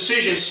some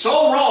decisions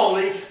so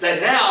wrongly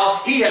that now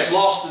he has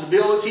lost the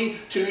ability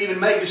to even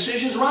make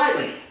decisions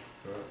rightly.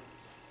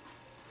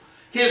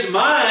 His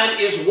mind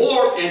is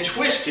warped and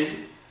twisted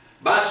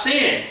by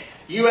sin.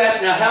 You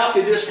ask, now how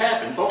could this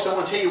happen? Folks, I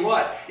want to tell you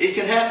what, it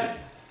can happen.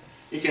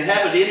 It can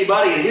happen to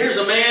anybody. And here's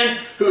a man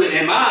who,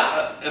 in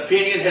my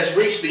opinion, has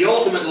reached the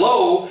ultimate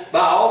low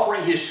by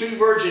offering his 2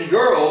 virgin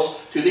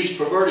girls to these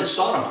perverted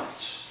sodomites.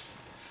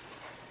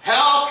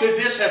 How could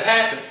this have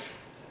happened?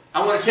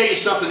 I want to tell you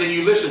something and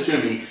you listen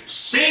to me.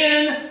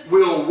 Sin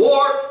will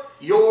warp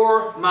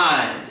your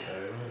mind.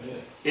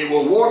 It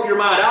will warp your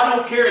mind. I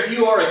don't care if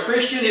you are a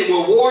Christian, it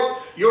will warp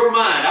your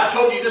mind. I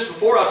told you this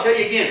before, I'll tell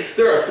you again.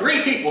 There are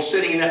 3 people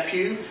sitting in that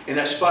pew, in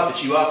that spot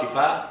that you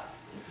occupy.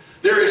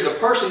 There is the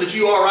person that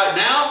you are right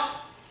now.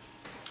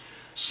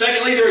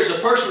 Secondly, there is a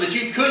person that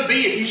you could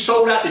be if you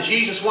sold out to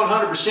Jesus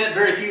 100%.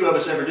 Very few of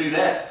us ever do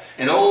that.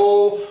 And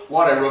oh,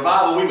 what a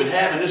revival we would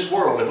have in this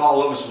world if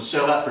all of us would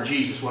sell out for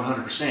Jesus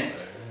 100%.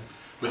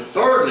 But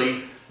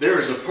thirdly, there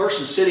is a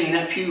person sitting in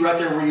that pew right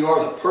there where you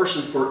are, the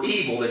person for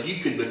evil that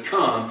you could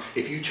become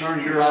if you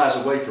turn your eyes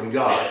away from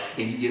God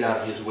and you get out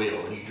of His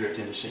will and you drift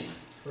into sin.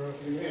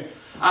 Amen.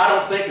 I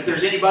don't think that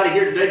there's anybody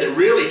here today that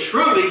really,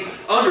 truly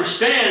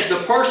understands the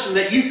person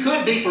that you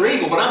could be for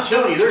evil. But I'm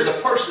telling you, there's a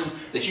person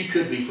that you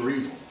could be for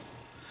evil.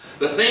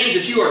 The things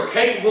that you are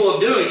capable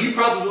of doing, you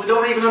probably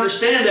don't even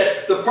understand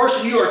that the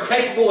person you are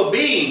capable of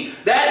being,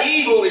 that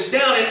evil is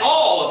down in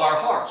all of our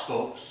hearts,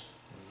 folks.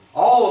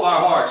 All of our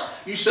hearts.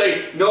 You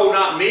say, no,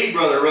 not me,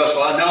 Brother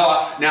Russell. I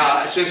know,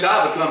 now, since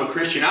I've become a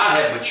Christian, I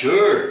have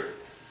matured.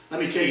 Let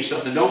me tell you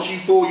something. Don't you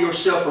fool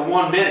yourself for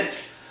 1 minute.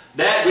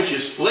 That which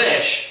is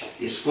flesh,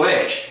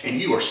 and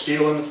you are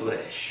still in the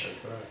flesh.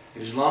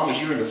 And as long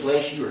as you're in the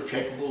flesh, you are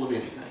capable of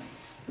anything.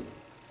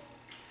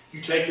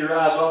 You take your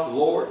eyes off the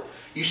Lord,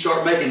 you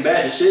start making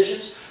bad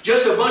decisions,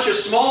 just a bunch of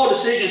small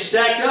decisions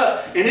stacked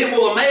up, and it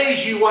will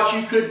amaze you what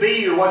you could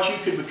be or what you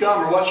could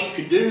become or what you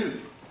could do.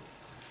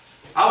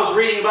 I was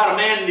reading about a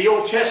man in the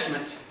Old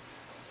Testament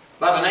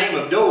by the name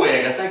of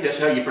Doeg. I think that's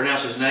how you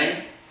pronounce his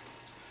name.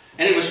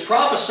 And it was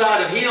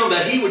prophesied of him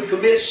that he would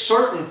commit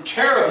certain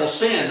terrible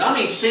sins. I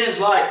mean sins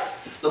like,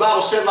 the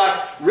Bible said,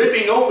 like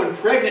ripping open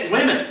pregnant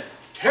women.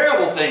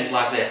 Terrible things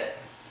like that.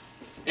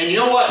 And you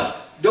know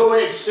what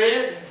Doeg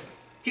said?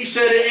 He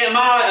said, am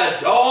I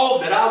a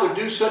dog that I would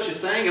do such a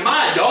thing? Am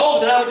I a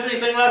dog that I would do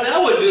anything like that?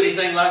 I wouldn't do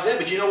anything like that.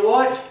 But you know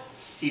what?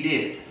 He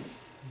did.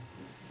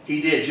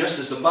 He did, just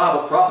as the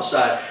Bible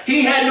prophesied.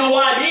 He had no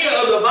idea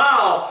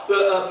of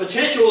the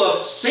potential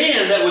of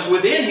sin that was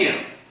within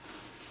him.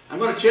 I'm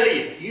going to tell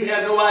you, you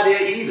have no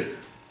idea either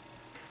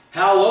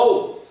how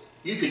low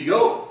you could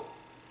go.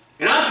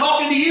 And I'm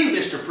talking to you,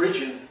 Mr.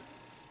 Preacher.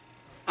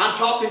 I'm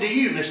talking to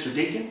you, Mr.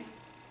 Deacon.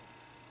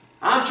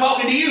 I'm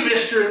talking to you,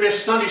 Mr. and Miss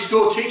Sunday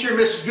School teacher,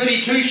 Miss Goody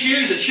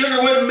Two-Shoes, that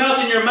sugar wouldn't melt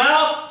in your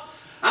mouth.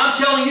 I'm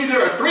telling you,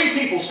 there are 3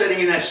 people sitting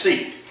in that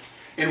seat.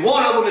 And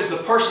one of them is the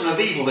person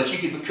of evil that you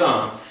could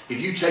become if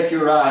you take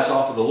your eyes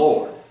off of the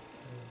Lord.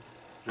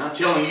 And I'm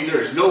telling you, there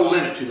is no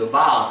limit to the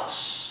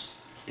violence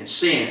and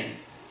sin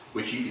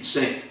which you could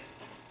sink.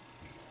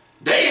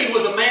 David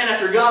was a man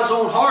after God's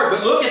own heart,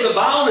 but look at the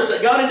violence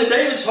that got into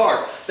David's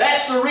heart.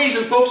 That's the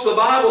reason, folks, the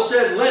Bible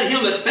says, let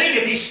him that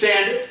thinketh he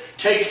standeth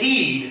take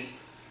heed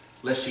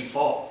lest he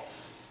fall.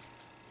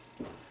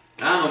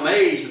 Now, I'm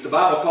amazed that the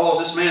Bible calls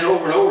this man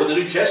over and over in the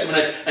New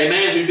Testament a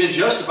man who'd been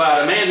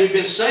justified, a man who'd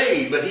been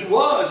saved, but he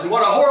was. And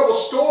what a horrible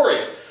story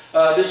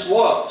this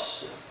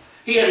was.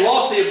 He had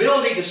lost the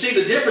ability to see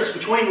the difference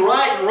between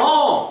right and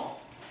wrong.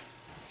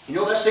 You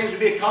know, that seems to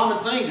be a common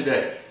thing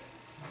today.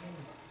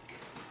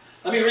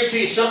 Let me read to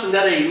you something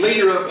that a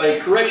leader of a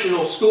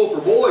correctional school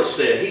for boys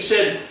said. He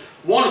said,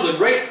 one of the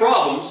great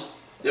problems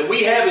that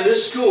we have in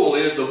this school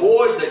is the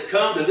boys that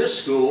come to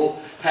this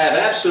school have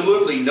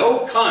absolutely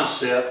no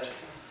concept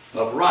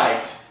of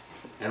right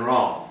and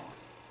wrong.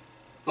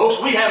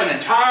 Folks, we have an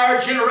entire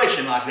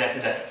generation like that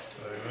today.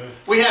 Amen.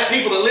 We have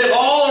people that live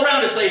all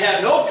around us, they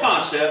have no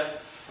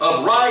concept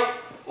of right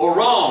or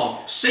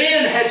wrong.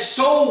 Sin had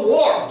so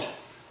warped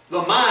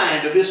the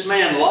mind of this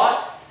man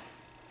Lot,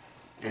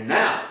 and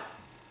now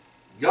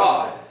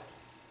God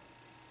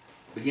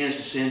begins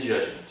to send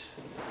judgment.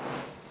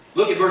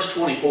 Look at verse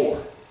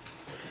 24.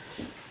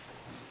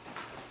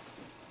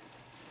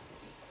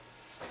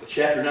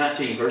 Chapter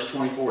 19, verse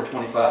 24 and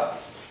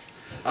 25.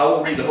 I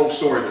won't read the whole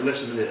story, but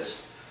listen to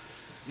this.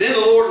 Then the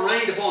Lord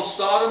rained upon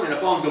Sodom and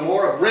upon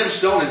Gomorrah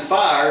brimstone and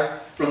fire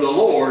from the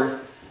Lord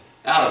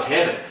out of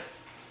heaven.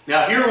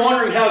 Now, if you're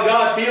wondering how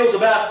God feels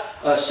about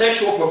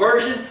sexual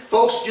perversion,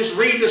 folks, just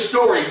read the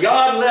story.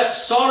 God left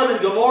Sodom and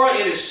Gomorrah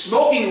in its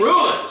smoking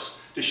ruins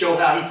to show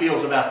how He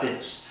feels about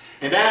this.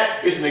 And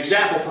that is an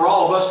example for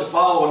all of us to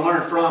follow and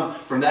learn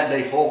from that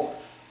day forward.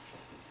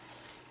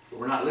 But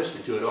we're not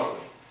listening to it, are we?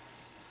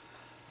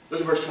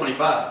 Look at verse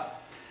 25.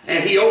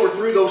 And He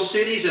overthrew those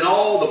cities and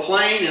all the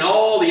plain and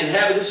all the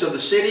inhabitants of the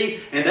city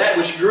and that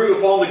which grew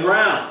upon the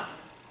ground.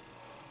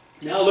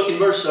 Now look in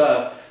verse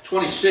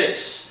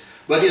 26.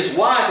 But his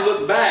wife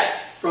looked back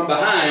from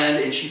behind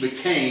and she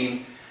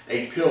became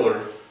a pillar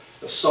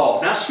of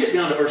salt. Now skip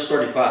down to verse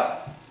 35.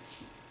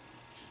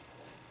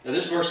 Now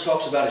this verse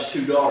talks about his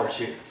two daughters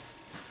here.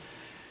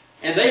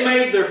 And they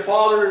made their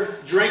father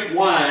drink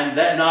wine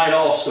that night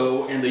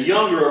also, and the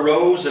younger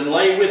arose and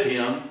lay with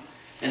him,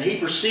 and he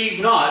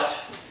perceived not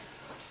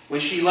when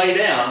she lay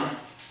down,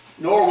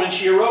 nor when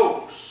she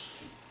arose.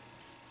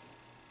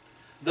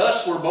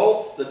 Thus were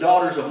both the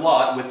daughters of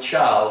Lot with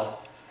child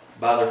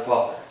by their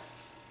father.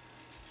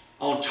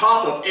 On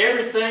top of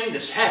everything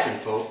that's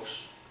happened,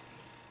 folks,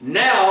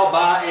 now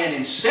by an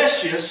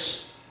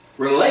incestuous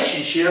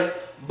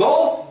relationship,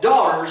 both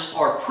daughters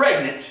are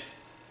pregnant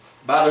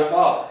by their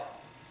father.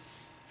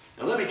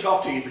 Now let me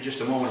talk to you for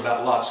just a moment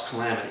about Lot's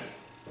calamity.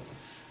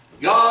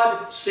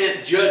 God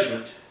sent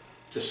judgment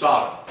to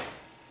Sodom.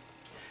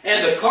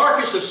 And the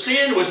carcass of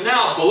sin was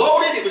now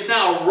bloated. It was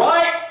now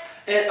ripe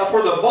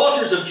for the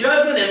vultures of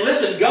judgment. And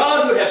listen,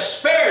 God would have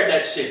spared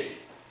that city.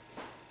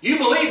 You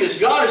believe this?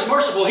 God is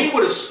merciful. He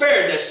would have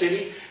spared that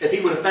city if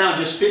He would have found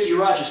just 50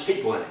 righteous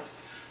people in it.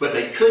 But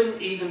they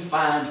couldn't even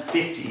find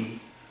 50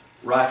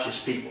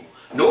 righteous people.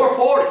 Nor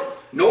 40,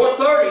 nor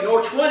 30,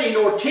 nor 20,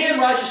 nor 10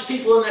 righteous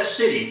people in that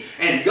city.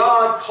 And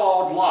God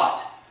called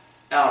Lot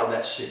out of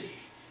that city.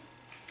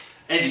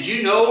 And did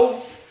you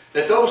know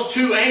that those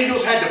two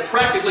angels had to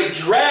practically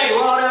drag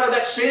Lot out of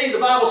that city, the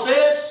Bible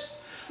says?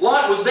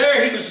 Lot was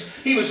there.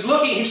 He was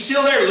looking. He's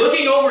still there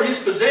looking over his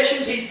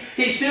possessions.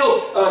 He's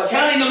still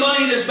counting the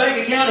money in his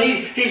bank account.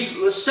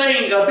 He's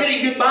saying,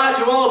 bidding goodbye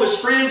to all of his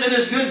friends and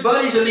his good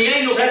buddies. And the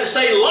angels had to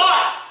say,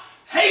 Lot,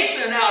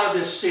 hasten out of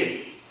this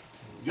city.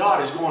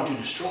 God is going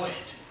to destroy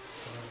it.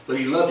 But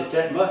He loved it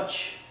that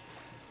much.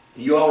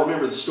 And you all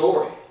remember the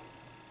story.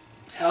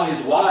 How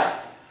his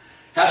wife,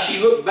 how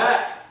she looked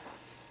back.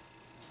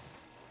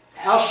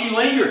 How she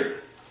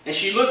lingered. And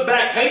she looked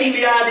back, hating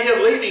the idea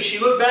of leaving. She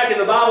looked back,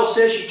 and the Bible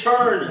says she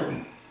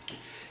turned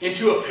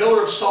into a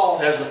pillar of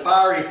salt as the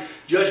fiery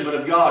judgment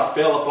of God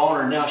fell upon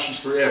her. And now she's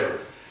forever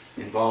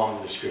embalmed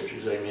in the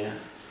Scriptures. Amen.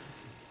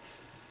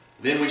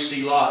 Then we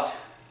see Lot.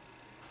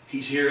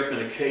 He's here up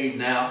in a cave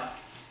now.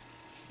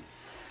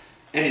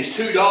 And his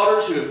two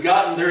daughters who have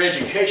gotten their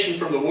education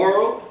from the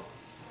world.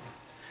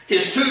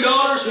 His two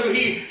daughters who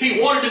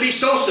he wanted to be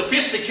so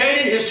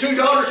sophisticated. His two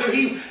daughters who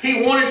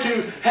he wanted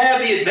to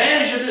have the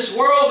advantage of this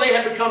world. They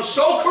have become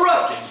so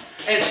corrupted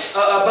and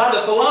by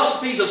the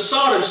philosophies of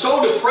Sodom,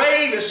 so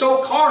depraved and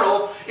so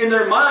carnal in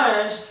their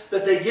minds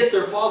that they get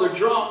their father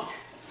drunk.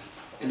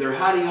 And they're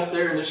hiding up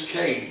there in this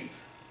cave.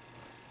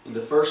 And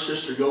the first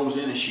sister goes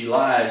in and she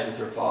lies with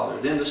her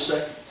father. Then the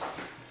second.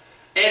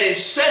 An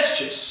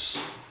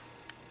incestuous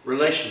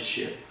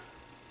relationship.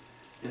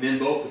 And then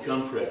both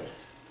become pregnant.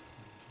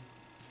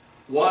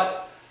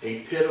 What a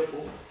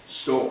pitiful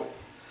story.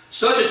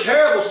 Such a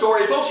terrible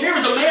story. Folks,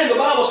 here's a man, the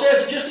Bible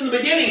says that just in the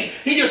beginning,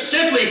 he just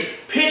simply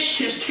pitched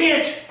his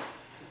tent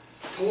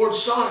towards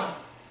Sodom.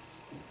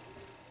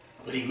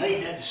 But he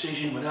made that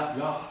decision without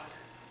God.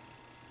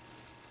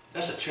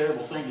 That's a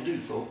terrible thing to do,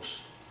 folks.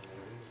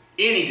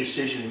 Any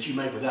decision that you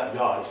make without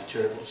God is a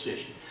terrible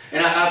decision.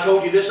 And I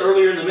told you this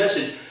earlier in the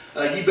message.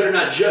 You better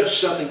not judge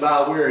something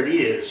by where it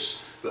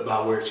is, but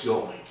by where it's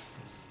going.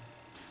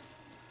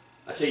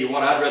 I tell you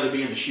what, I'd rather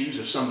be in the shoes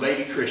of some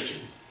baby Christian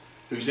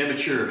who's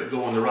immature but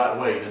going the right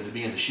way than to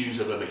be in the shoes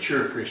of a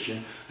mature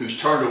Christian who's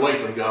turned away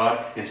from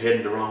God and is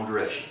heading the wrong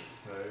direction.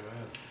 Amen.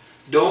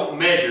 Don't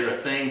measure a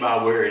thing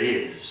by where it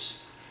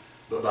is,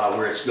 but by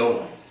where it's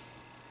going.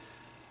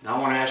 Now I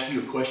want to ask you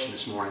a question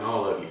this morning,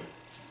 all of you.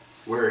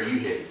 Where are you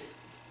headed?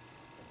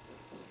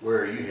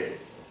 Where are you headed?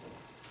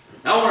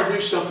 Now I want to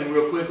do something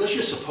real quick. Let's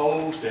just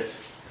suppose that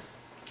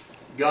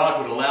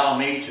God would allow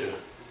me to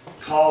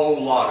call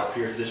old Lot up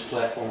here to this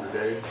platform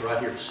today, right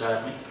here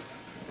beside me,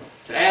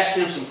 to ask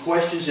him some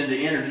questions and to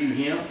interview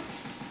him.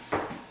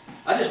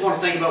 I just want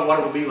to think about what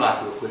it would be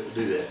like real quick to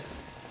do that.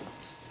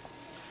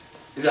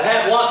 And to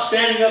have Lot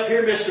standing up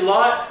here, Mr.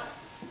 Lot,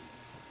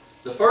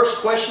 the first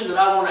question that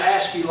I want to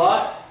ask you,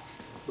 Lot,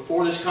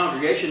 before this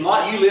congregation,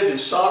 Lot, you lived in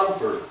Sodom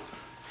for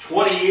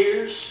 20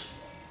 years.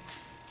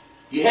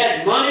 You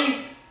had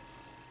money,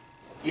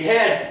 you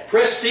had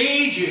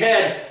prestige, you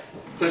had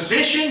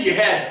position, you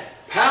had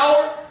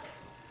power.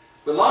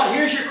 But Lot,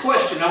 here's your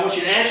question. I want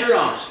you to answer it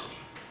honestly.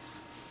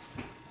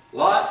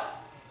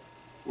 Lot,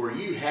 were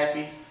you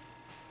happy?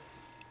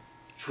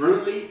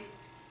 Truly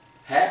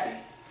happy?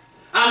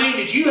 I mean,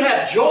 did you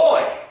have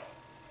joy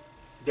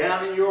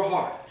down in your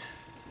heart?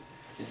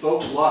 And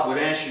folks, Lot would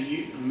answer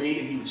you and me,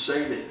 and he would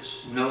say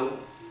this: no,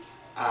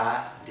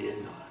 I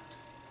did not.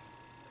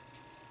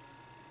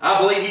 I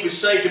believe he would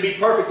say, to be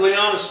perfectly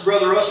honest,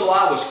 Brother Russell,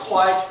 I was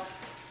quite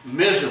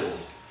miserable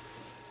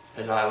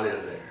as I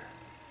lived there.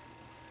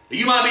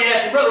 You might be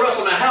asking, Brother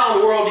Russell, now how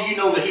in the world do you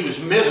know that he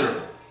was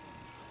miserable?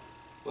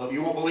 Well, if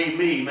you won't believe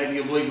me, maybe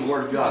you'll believe the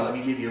Word of God. Let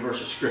me give you a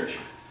verse of Scripture.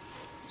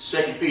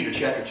 2 Peter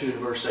chapter 2 and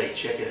verse 8.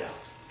 Check it out.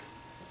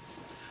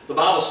 The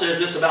Bible says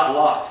this about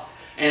Lot.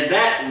 And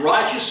that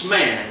righteous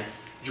man,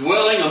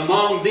 dwelling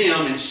among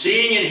them and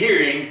seeing and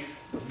hearing,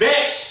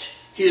 vexed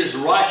his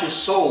righteous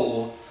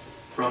soul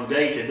from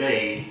day to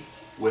day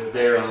with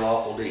their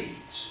unlawful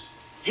deeds.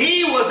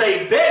 He was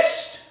a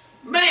vexed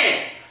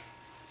man.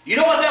 You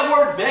know what that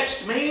word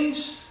vexed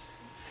means?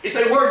 It's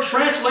a word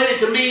translated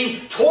to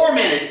mean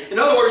tormented. In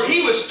other words,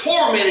 he was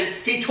tormented.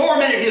 He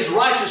tormented his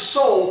righteous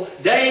soul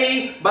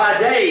day by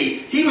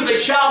day. He was a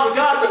child of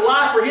God, but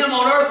life for him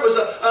on earth was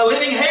a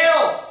living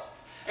hell.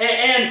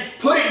 And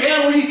put it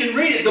down where you can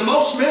read it. The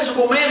most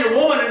miserable man or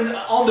woman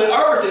on the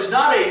earth is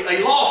not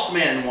a lost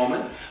man and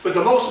woman, but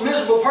the most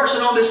miserable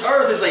person on this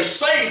earth is a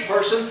saved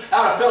person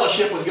out of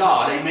fellowship with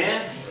God.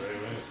 Amen?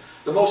 Amen.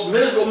 The most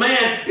miserable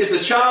man is the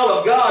child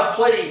of God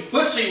playing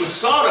footsie with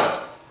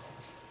Sodom.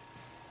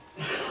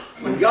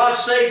 When God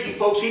saved you,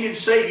 folks, He didn't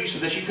save you so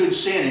that you couldn't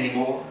sin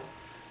anymore.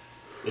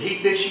 But He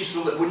fixed you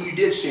so that when you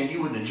did sin,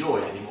 you wouldn't enjoy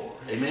it anymore.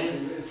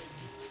 Amen?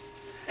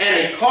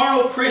 And a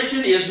carnal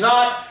Christian is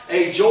not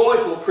a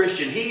joyful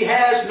Christian. He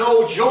has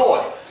no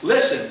joy.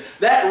 Listen,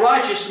 that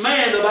righteous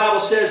man, the Bible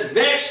says,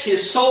 vexed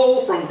his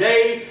soul from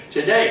day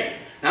to day.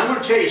 Now I'm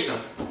going to tell you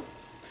something.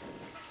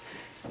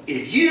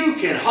 If you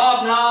can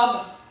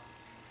hobnob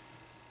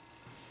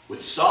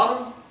with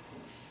Sodom,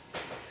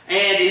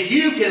 and if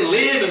you can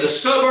live in the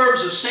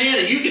suburbs of sin,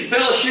 and you can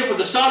fellowship with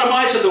the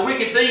sodomites and the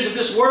wicked things of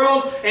this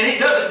world, and it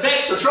doesn't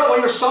vex or trouble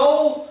your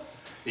soul,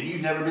 then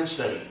you've never been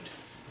saved.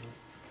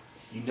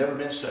 You've never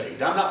been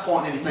saved. I'm not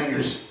pointing any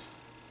fingers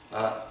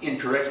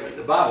incorrectly.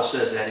 The Bible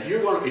says that. If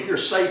you're a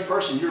saved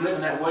person, you're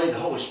living that way, the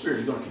Holy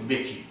Spirit is going to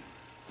convict you.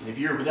 And if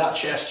you're without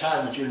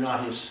chastisement, you're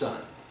not His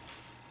son.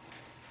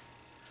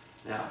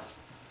 Now,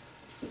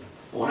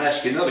 I want to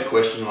ask you another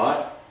question,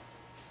 Lot.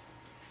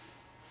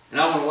 And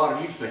I want a lot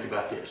of you to think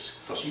about this,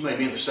 because you may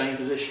be in the same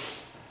position.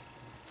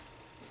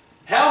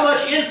 How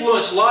much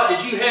influence, Lot,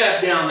 did you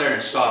have down there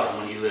in Sodom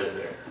when you lived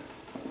there?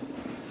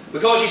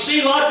 Because you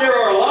see, Lot, there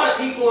are a lot of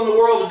people in the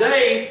world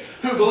today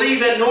who believe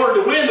that in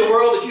order to win the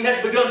world, that you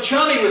have to become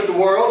chummy with the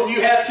world, and you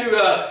have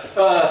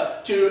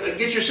to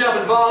get yourself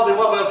involved in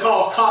what we'll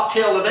call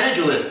cocktail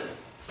evangelism.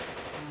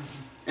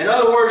 In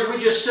other words,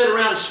 we just sit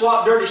around and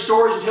swap dirty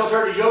stories and tell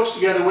dirty jokes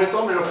together with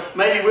them, and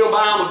maybe we'll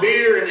buy them a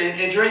beer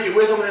and drink it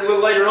with them, and then a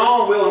little later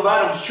on we'll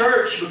invite them to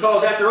church,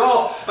 because after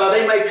all,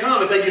 they may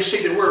come if they just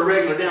see that we're a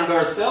regular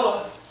down-to-earth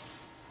fella.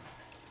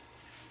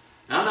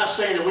 Now, I'm not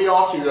saying that we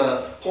ought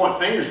to point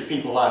fingers at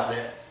people like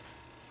that,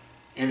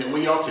 and that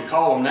we ought to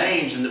call them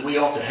names, and that we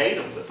ought to hate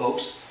them. But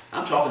folks,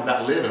 I'm talking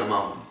about living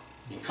among them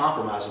and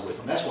compromising with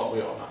them. That's what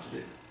we ought not to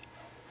do.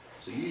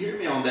 So you hear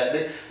me on that.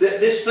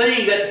 This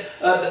thing that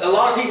a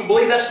lot of people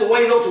believe that's the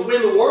way, though, to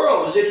win the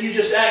world, is if you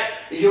just act,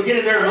 you'll get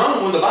in there among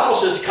them when the Bible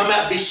says to come out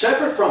and be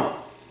separate from them.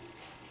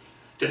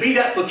 To be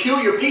that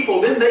peculiar people,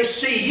 then they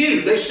see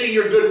you. They see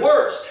your good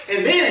works.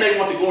 And then they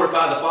want to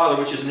glorify the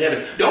Father which is in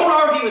heaven. Don't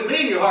argue with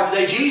me in your heart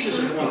today. Jesus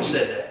is the one that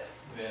said that.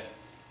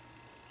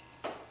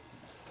 Yeah.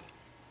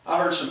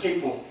 I heard some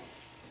people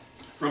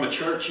from a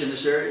church in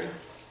this area.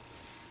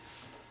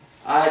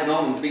 I had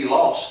known them to be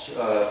lost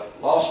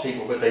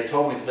people, but they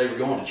told me that they were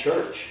going to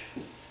church.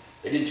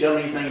 They didn't tell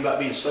me anything about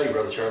being saved,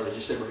 Brother Charlie. They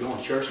just said, we're going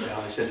to church now.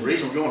 And they said, the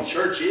reason we're going to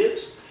church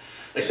is,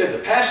 they said,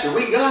 the pastor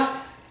we got,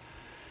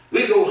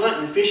 we go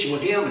hunting and fishing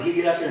with him, and he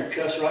get out there and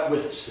cuss right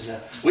with us.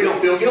 And we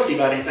don't feel guilty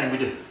about anything we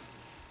do.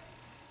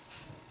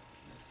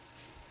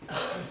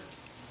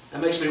 That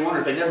makes me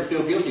wonder, if they never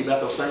feel guilty about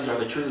those things, are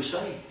they truly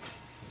saved?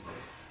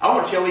 I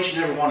want to tell each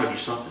and every one of you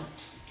something.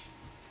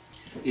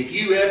 If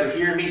you ever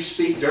hear me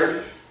speak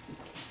dirty,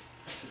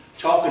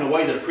 talk in a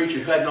way that a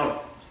preacher had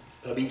not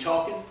be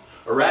talking,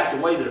 or act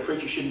a way that a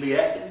preacher shouldn't be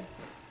acting,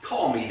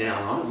 call me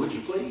down on it, would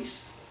you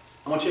please?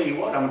 I'm going to tell you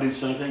what, I'm going to do the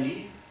same thing to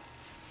you.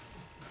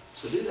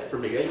 So do that for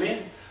me,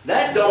 amen?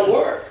 That don't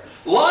work.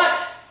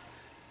 Lot,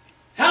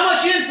 how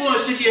much influence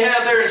influence did you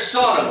have there in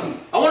Sodom?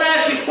 I want to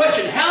ask you a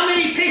question. How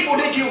many people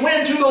did you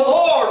win to the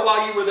Lord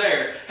while you were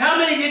there? How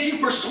many did you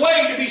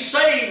persuade to be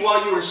saved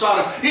while you were in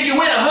Sodom? Did you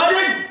win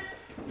 100?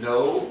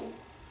 No.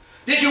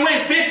 Did you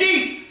win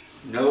 50?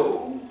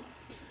 No.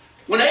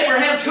 When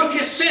Abraham took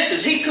his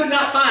census, he could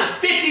not find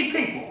 50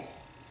 people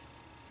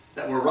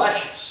that were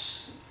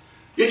righteous.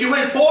 Did you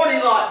win 40,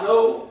 Lot?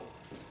 No.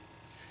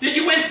 Did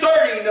you win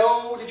 30?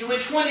 No. Did you win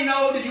 20?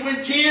 No. Did you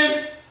win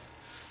 10?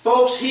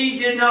 Folks, he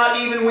did not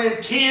even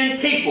win 10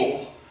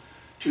 people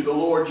to the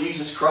Lord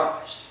Jesus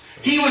Christ.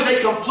 He was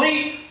a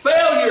complete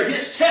failure.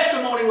 His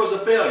testimony was a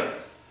failure.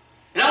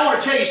 And I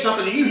want to tell you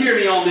something, and you hear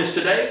me on this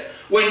today.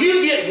 When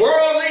you get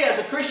worldly as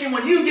a Christian,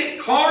 when you get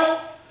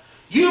carnal,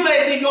 you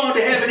may be going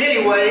to heaven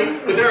anyway,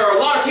 but there are a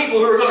lot of people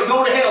who are going to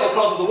go to hell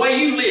because of the way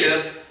you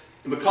live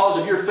and because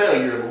of your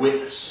failure of a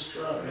witness.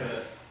 That's right. Yeah.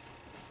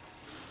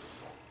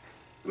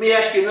 Let me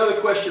ask you another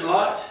question,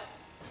 Lot.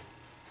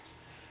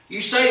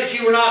 You say that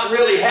you were not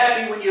really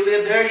happy when you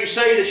lived there. You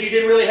say that you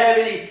didn't really have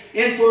any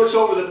influence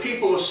over the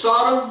people of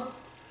Sodom.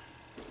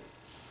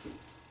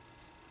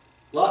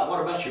 Lot,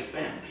 what about your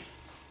family?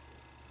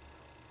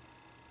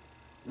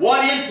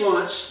 What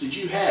influence did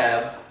you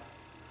have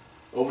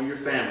over your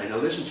family? Now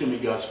listen to me,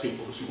 God's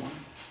people, this morning.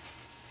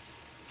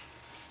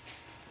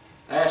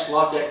 I asked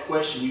Lot that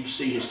question, you can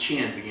see his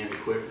chin begin to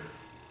quiver.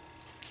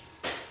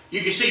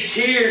 You can see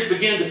tears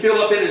begin to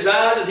fill up in his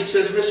eyes, and he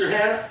says, Mr.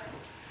 Hannah,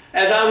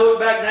 as I look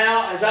back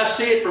now, as I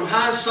see it from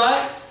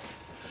hindsight,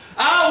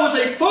 I was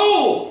a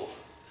fool.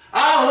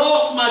 I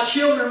lost my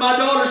children. My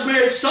daughters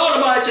married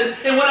Sodomites,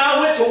 and when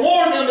I went to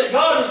warn them that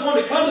God was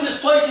going to come to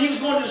this place and He was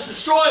going to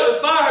destroy it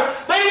with fire,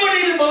 they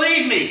wouldn't even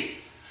believe me.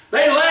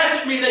 They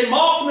laughed at me. They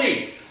mocked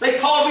me. They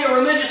called me a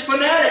religious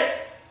fanatic.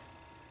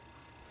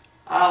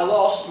 I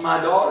lost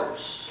my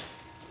daughters.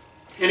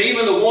 And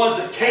even the ones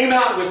that came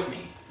out with me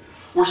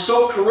were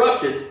so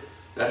corrupted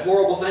that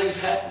horrible things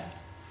happened.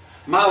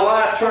 My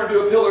wife turned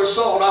to a pillar of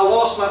salt. I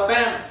lost my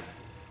family.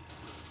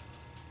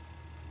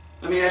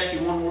 Let me ask you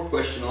one more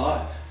question,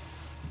 Lot.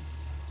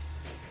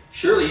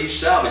 Surely you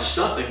salvaged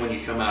something when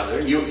you come out of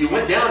there. You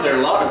went down there,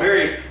 Lot, a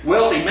very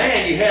wealthy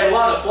man. You had a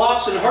lot of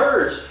flocks and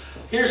herds.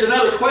 Here's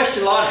another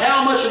question, Lot.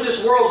 How much of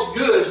this world's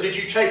goods did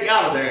you take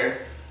out of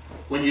there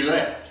when you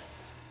left?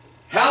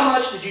 How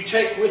much did you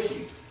take with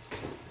you?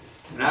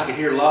 And I can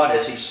hear Lot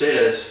as he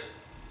says,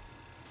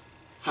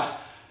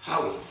 I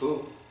was a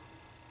fool.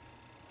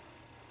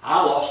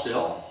 I lost it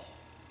all.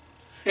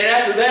 And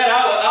after that,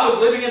 I was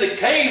living in a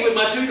cave with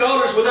my 2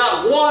 daughters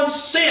without 1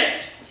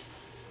 cent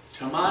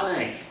to my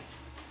name.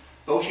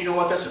 Folks, you know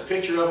what that's a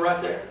picture of right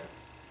there?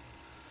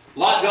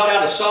 Lot got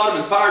out of Sodom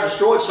and fire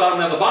destroyed Sodom.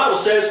 Now the Bible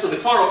says for the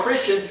carnal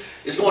Christian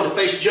is going to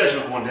face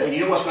judgment one day. And you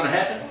know what's going to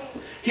happen?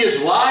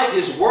 His life,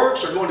 his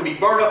works are going to be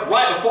burned up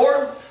right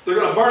before him. They're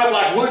going to burn up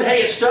like wood,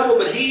 hay, and stubble,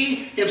 but he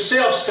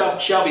himself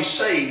shall be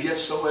saved, yet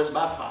so as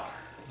by fire.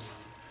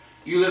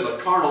 You live a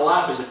carnal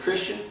life as a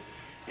Christian,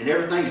 and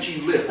everything that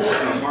you live for is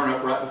going to burn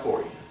up right before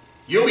you.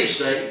 You'll be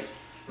saved,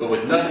 but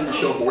with nothing to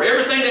show for.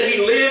 Everything that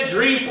he lived,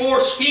 dreamed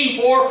for,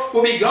 schemed for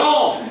will be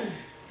gone.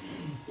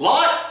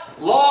 Lot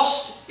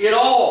lost it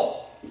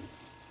all.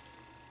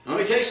 Let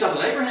me tell you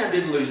something. Abraham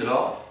didn't lose it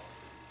all.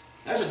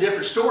 That's a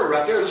different story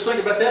right there. Let's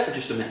think about that for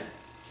just a minute.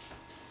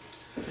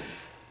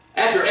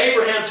 After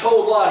Abraham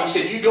told Lot, he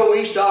said, you go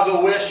east, I'll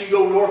go west. You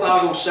go north,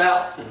 I'll go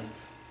south. And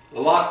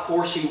Lot, of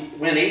course, he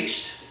went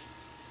east.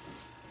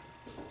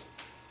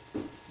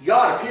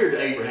 God appeared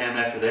to Abraham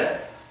after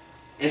that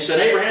and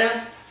said,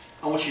 Abraham,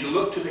 I want you to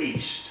look to the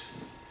east.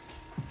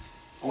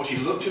 I want you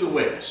to look to the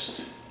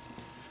west.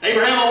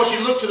 Abraham, I want you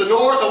to look to the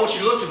north. I want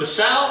you to look to the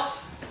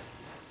south.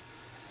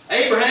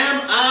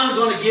 Abraham, I'm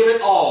going to give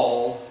it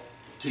all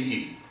to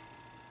you.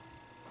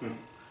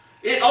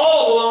 It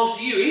all belongs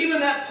to you.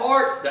 Even that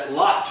part that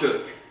Lot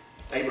took.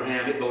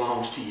 Abraham, it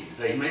belongs to you.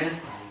 Amen?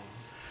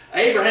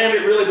 Abraham,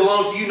 it really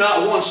belongs to you.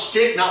 Not 1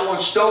 stick, not 1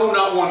 stone,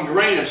 not 1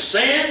 grain of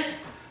sand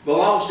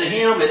belongs to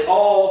him. It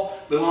all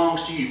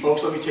belongs to you.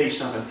 Folks, let me tell you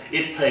something.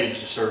 It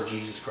pays to serve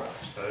Jesus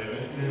Christ.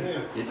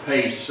 Amen. It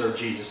pays to serve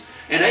Jesus.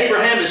 And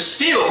Abraham is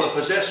still the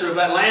possessor of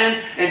that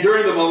land. And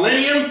during the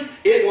millennium,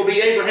 it will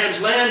be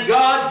Abraham's land.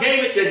 God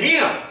gave it to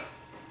him.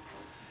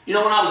 You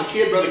know, when I was a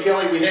kid, Brother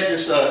Kelly, we had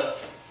this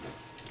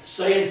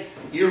saying,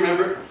 you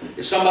remember,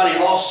 if somebody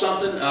lost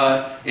something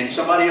and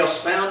somebody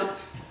else found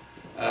it,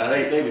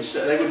 they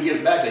would give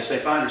it back. They'd say,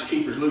 finders,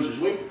 keepers, losers,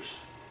 weepers.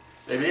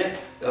 Amen?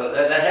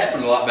 That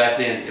happened a lot back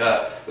then.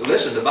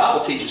 Listen, the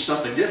Bible teaches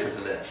something different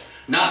than that.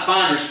 Not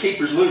finders,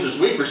 keepers, losers,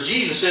 weepers.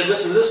 Jesus said,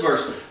 listen to this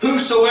verse,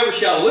 whosoever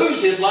shall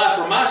lose his life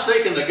for my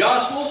sake in the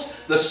Gospels,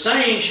 the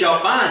same shall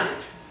find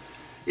it.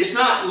 It's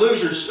not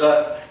losers,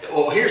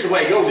 well, here's the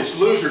way it goes. It's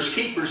losers,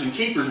 keepers, and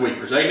keepers,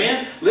 weepers.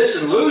 Amen?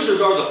 Listen, losers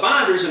are the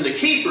finders and the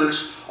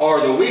keepers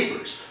are the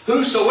weepers.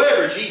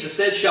 Whosoever, Jesus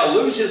said, shall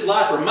lose his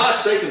life for my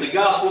sake in the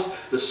Gospels,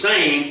 the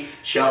same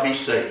shall be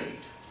saved.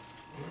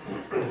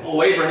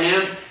 Oh,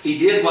 Abraham, he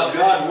did what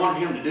God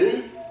wanted him to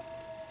do,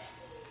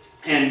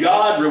 and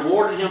God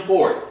rewarded him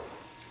for it.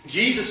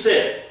 Jesus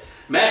said,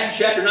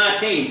 Matthew chapter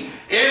 19.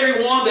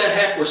 Everyone that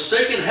hath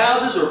forsaken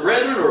houses or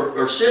brethren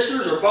or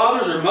sisters or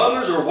fathers or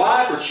mothers or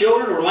wife or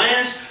children or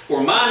lands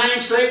for my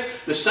name's sake,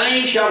 the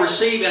same shall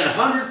receive an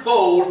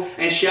 100-fold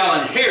and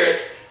shall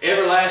inherit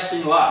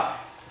everlasting life.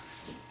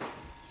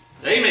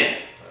 Amen.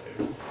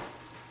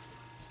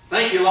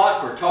 Thank you,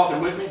 Lot, for talking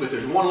with me, but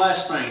there's one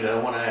last thing that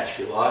I want to ask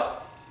you,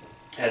 Lot,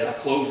 as I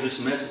close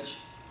this message.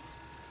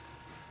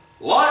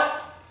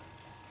 Lot,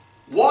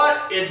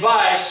 what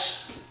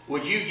advice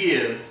would you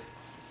give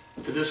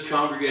to this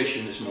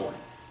congregation this morning?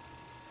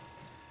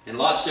 And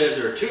Lot says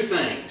there are two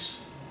things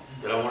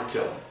that I want to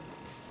tell them.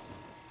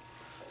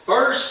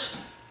 First,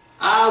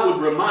 I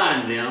would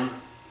remind them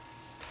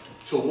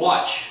to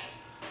watch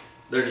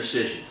their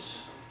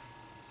decisions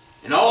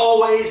and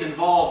always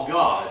involve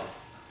God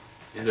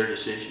in their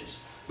decisions,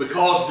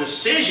 because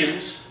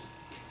decisions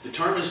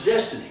determines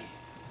destiny.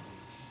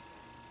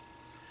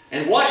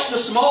 And watch the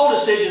small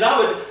decisions.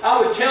 I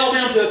would tell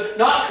them to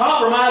not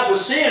compromise with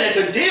sin and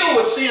to deal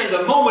with sin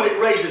the moment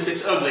it raises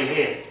its ugly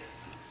head.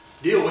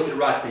 Deal with it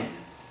right then.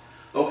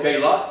 Okay,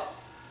 Lot,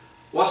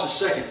 what's the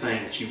second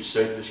thing that you would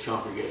say to this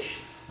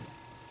congregation?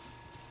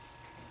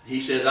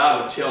 He says,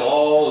 I would tell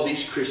all of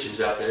these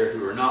Christians out there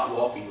who are not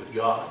walking with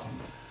God,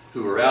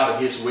 who are out of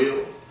His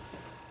will,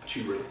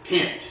 to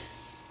repent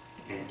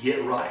and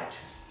get right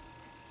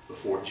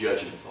before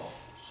judgment falls.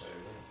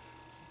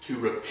 To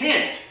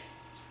repent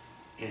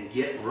and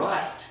get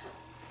right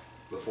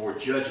before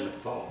judgment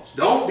falls.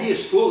 Don't be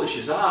as foolish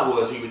as I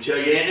was, he would tell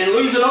you, and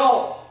lose it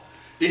all.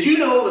 Did you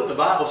know that the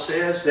Bible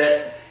says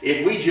that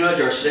if we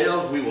judge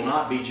ourselves, we will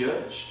not be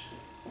judged?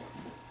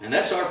 And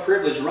that's our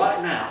privilege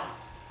right now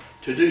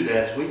to do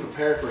that as we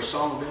prepare for a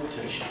song of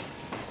invitation.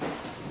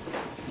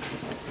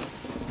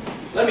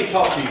 Let me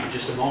talk to you for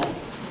just a moment.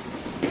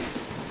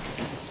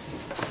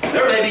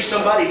 There may be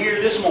somebody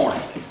here this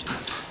morning,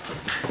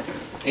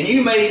 and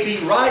you may be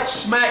right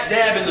smack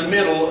dab in the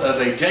middle of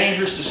a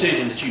dangerous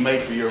decision that you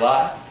made for your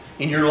life,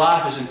 and your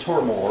life is in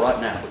turmoil right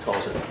now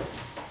because of it.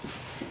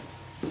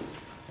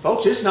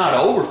 Folks, it's not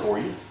over for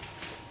you.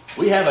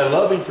 We have a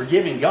loving,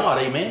 forgiving God,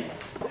 amen?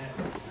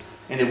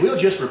 And if we'll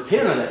just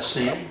repent of that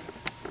sin,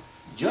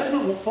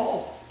 judgment won't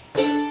fall.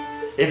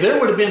 If there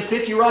would have been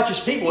 50 righteous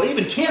people,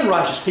 even 10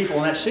 righteous people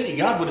in that city,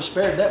 God would have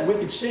spared that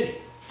wicked city.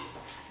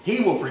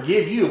 He will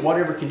forgive you of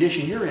whatever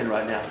condition you're in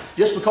right now.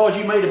 Just because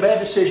you made a bad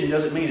decision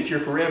doesn't mean that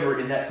you're forever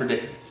in that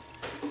predicament.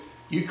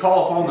 You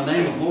call upon the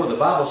name of the Lord. The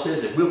Bible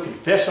says that we'll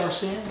confess our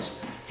sins.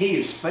 He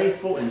is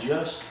faithful and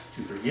just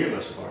to forgive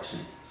us of our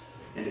sins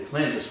and to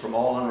cleanse us from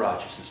all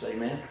unrighteousness.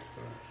 Amen?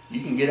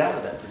 You can get out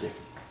of that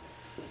predicament.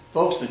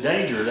 Folks, the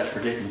danger of that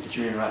predicament that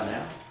you're in right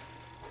now,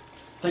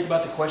 think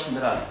about the question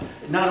that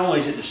not only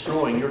is it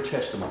destroying your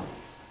testimony,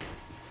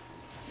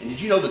 and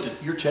did you know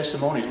that your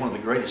testimony is one of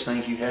the greatest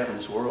things you have in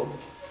this world?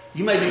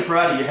 You may be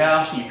proud of your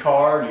house and your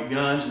car and your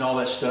guns and all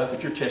that stuff,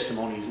 but your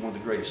testimony is one of the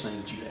greatest things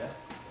that you have.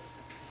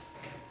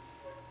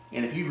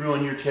 And if you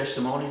ruin your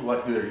testimony,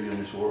 what good are you in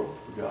this world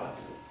for God?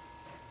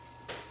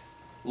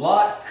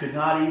 Lot could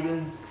not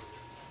even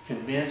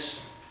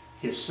convince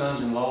his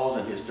sons-in-laws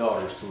and his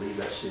daughters to leave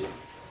that city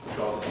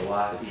because of the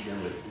life that he'd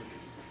been living.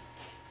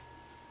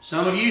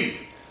 Some of you,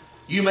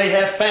 you may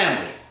have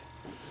family.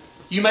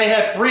 You may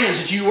have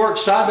friends that you work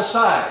side by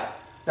side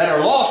that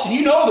are lost, and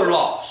you know they're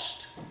lost.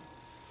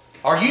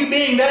 Are you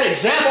being that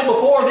example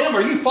before them, or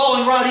are you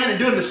falling right in and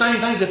doing the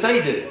same things that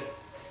they do?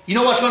 You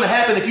know what's going to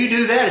happen if you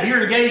do that? If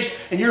you're engaged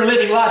and you're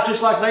living life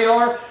just like they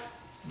are,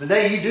 the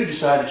day you do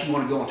decide that you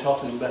want to go and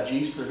talk to them about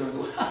Jesus, they're going to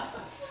go,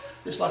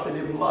 just like they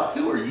did with Lot.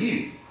 Who are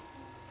you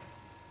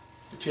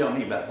to tell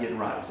me about getting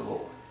right with the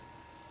Lord?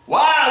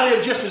 Why, I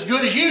live just as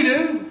good as you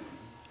do.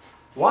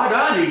 Why do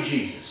I need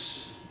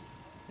Jesus?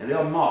 And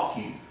they'll mock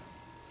you,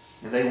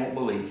 and they won't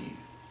believe you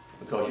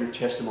because your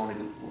testimony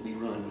will be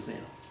ruined with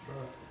them.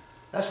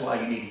 That's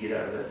why you need to get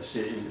out of that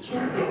decision that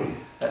you're in,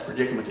 that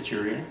predicament that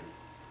you're in.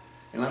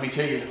 And let me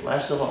tell you,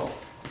 last of all,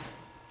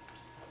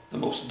 the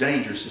most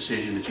dangerous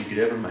decision that you could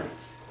ever make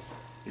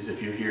is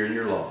if you're here and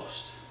you're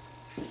lost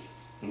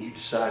and you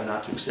decide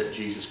not to accept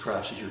Jesus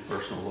Christ as your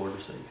personal Lord and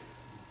Savior.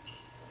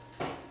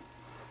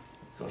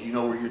 Because you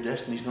know where your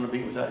destiny is going to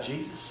be without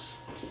Jesus.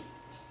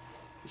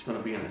 It's going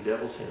to be in the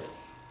devil's hell.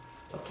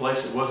 A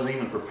place that wasn't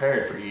even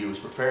prepared for you. It was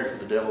prepared for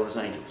the devil and his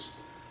angels.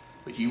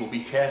 But you will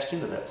be cast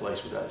into that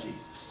place without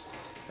Jesus.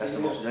 That's the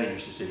most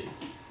dangerous decision.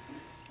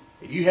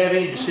 If you have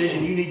any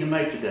decision you need to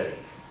make today,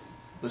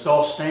 let's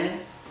all stand.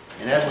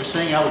 And as we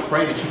sing, I would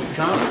pray that you would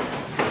come.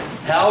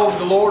 However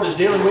the Lord is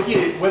dealing with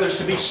you, whether it's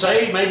to be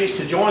saved, maybe it's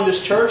to join this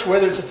church,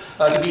 whether it's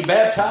to be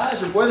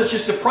baptized, or whether it's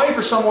just to pray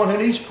for someone who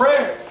needs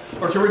prayer,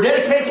 or to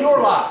rededicate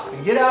your life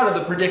and get out of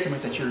the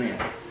predicament that you're in.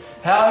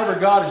 However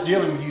God is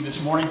dealing with you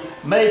this morning,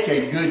 make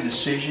a good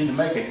decision, and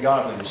make a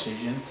godly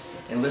decision,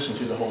 and listen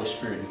to the Holy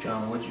Spirit and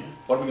come, would you?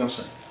 What are we going to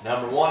sing?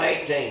 Number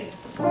 118.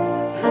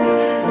 Have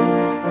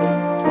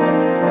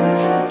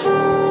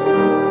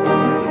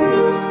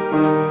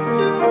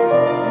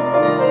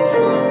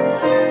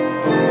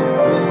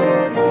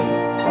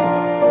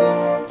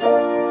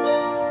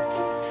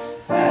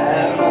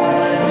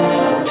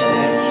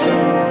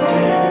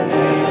I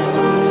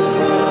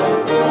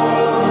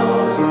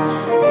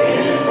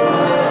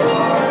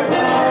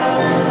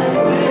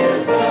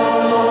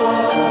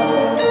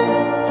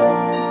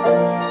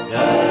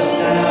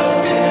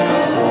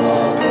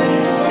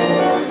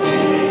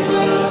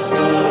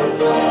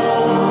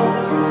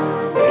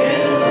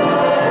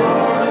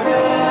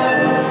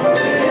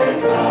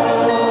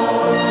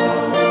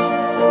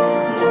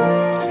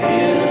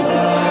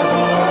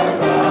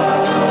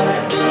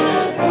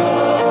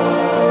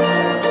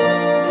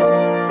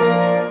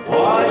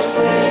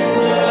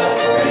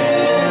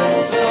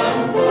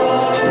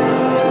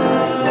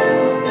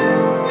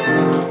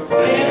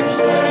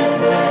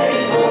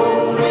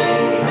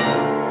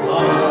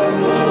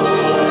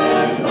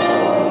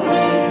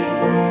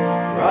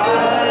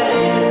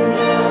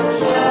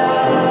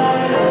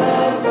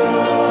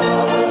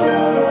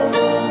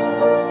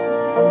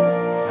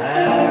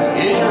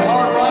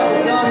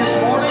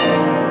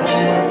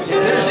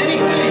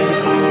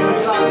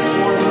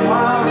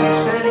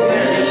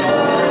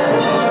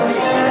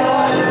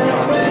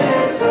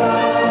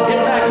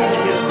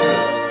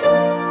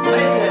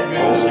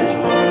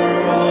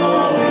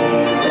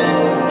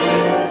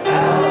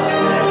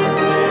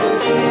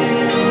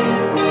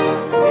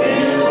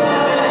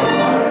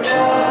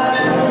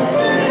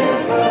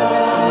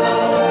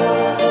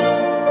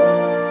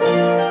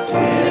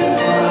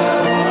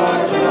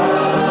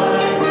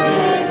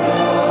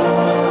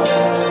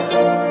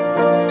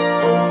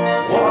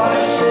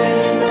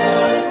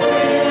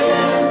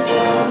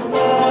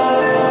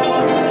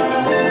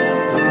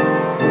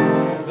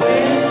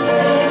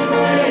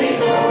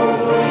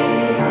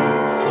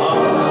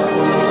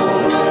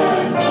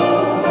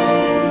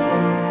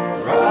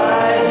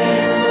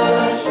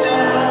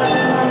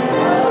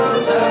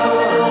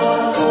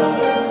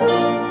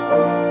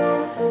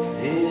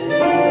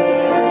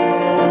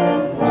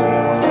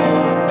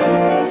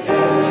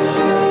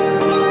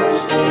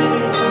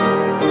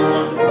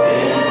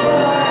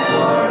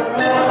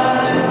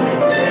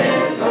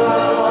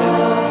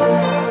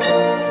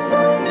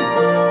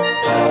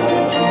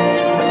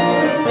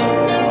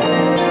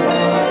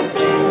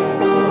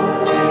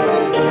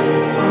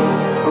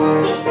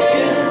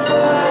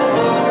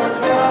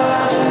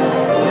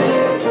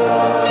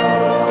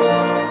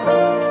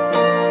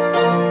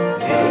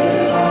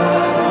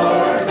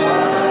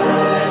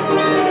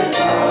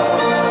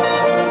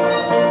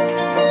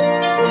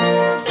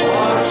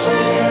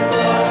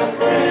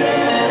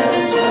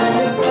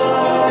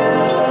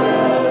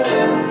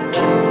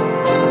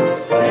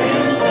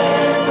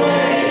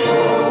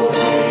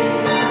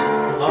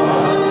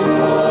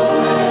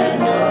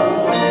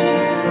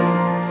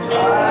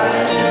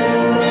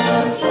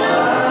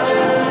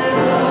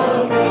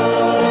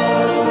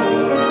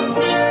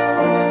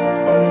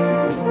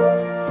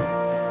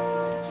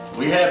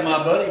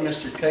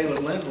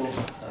Caleb Linville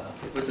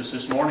with us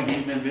this morning.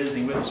 He's been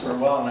visiting with us for a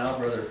while now,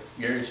 Brother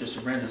Gary and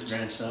Sister Brenda's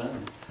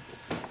grandson.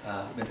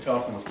 I've been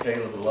talking with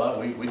Caleb a lot.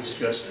 We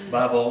discuss the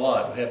Bible a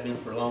lot. We have been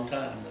for a long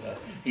time. But,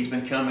 he's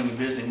been coming and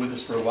visiting with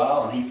us for a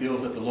while, and he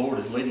feels that the Lord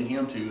is leading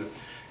him to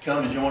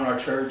come and join our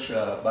church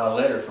by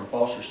letter from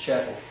Foster's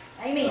Chapel.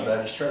 Amen.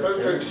 Baptist Church.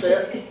 Move to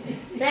accept.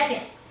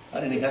 Second. I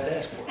didn't even have to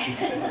ask for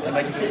it. That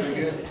makes you feel pretty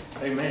good.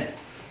 Amen.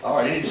 All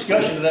right, any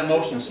discussion to that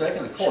motion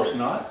second? Of course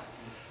not.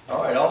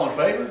 All right, all in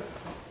favor?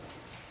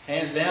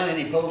 Hands down,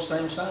 any opposed,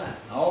 same sign.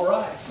 All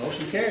right,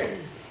 motion carried.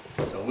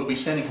 So we'll be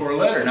sending for a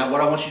letter. Now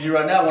what I want you to do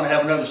right now, I want to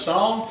have another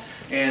song,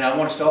 and I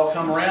want us to all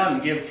come around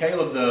and give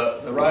Caleb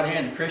the right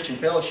hand Christian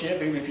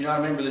fellowship. Even if you're not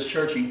a member of this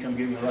church, you can come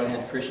give him the right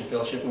hand Christian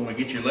fellowship. When we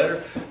get your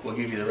letter, we'll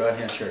give you the right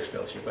hand church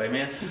fellowship.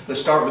 Amen.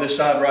 Let's start with this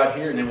side right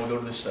here, and then we'll go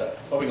to this side.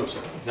 What are we going to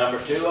sing? Number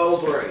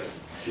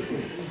 203.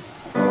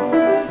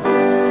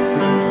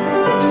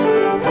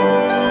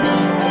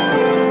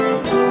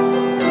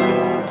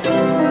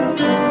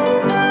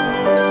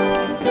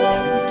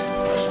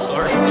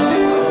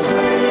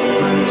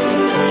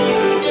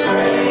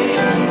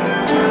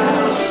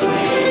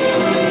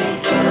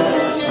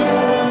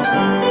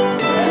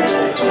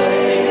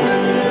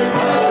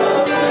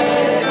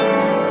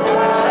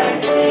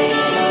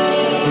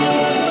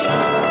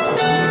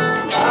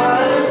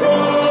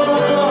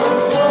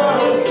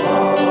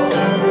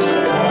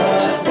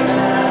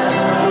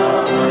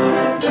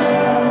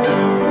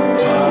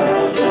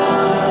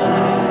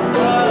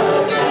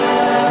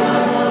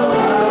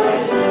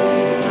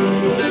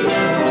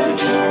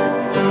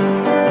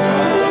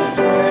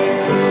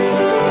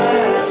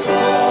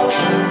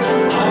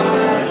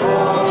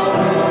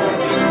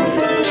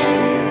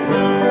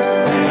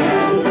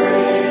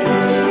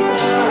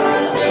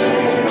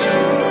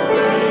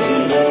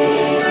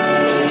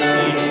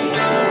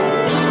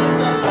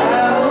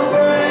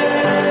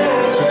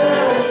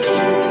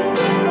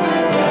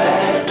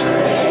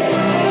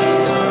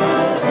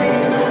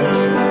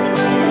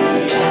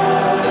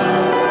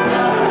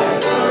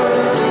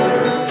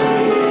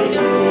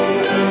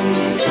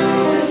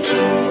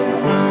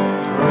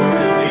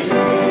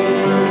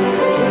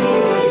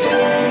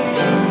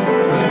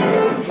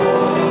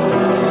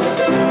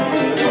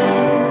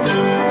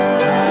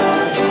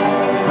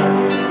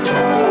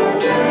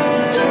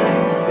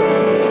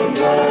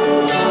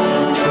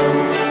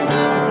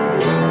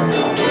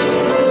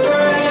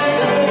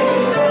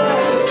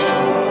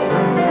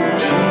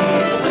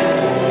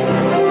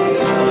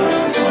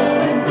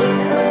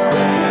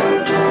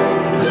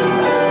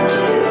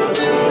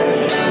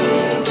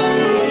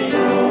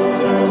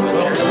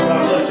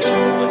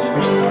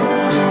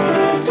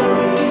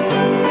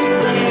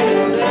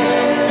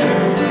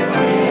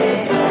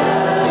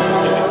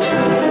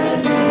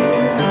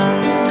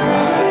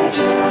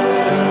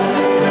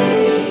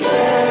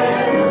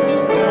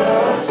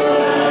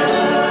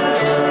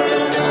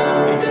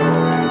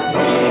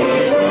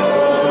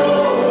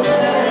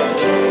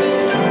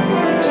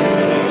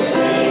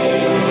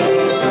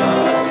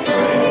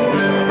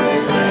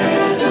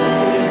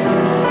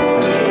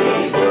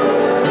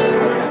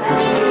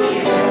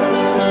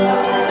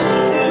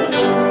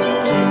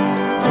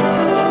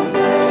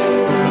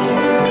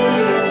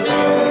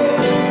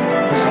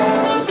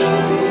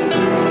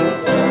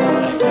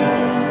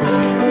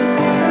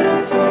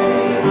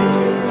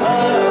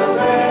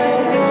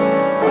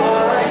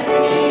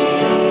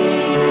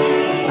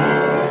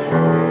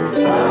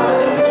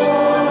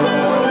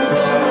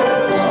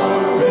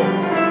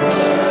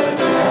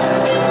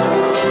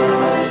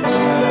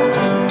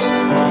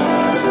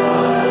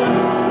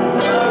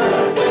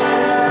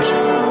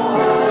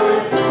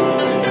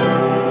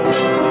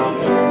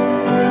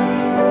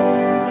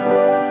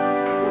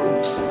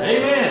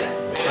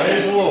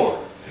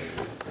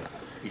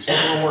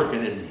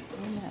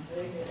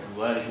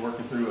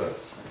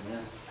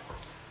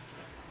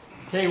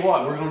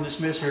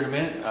 Dismiss here in a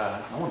minute.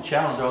 I want to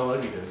challenge all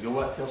of you to go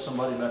out and tell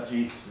somebody about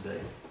Jesus today.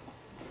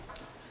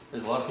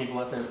 There's a lot of people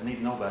out there that need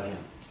to know about Him.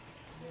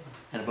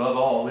 And above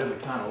all, live the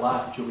kind of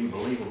life that you'll be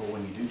believable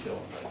when you do tell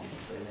them about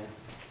Jesus. Amen.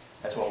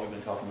 That's what we've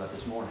been talking about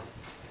this morning.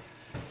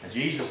 And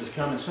Jesus is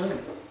coming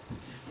soon.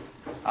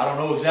 I don't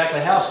know exactly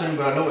how soon,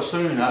 but I know it's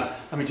soon.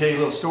 Let me tell you a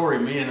little story.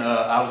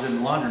 I was in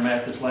the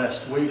laundromat this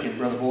last week, and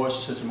Brother Boyce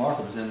and Sister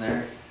Martha was in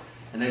there.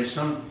 And there was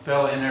some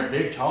fella in there,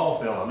 big, tall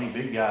fella,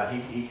 big guy.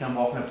 He come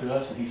walking up to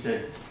us, and he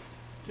said,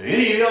 "Do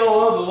any of y'all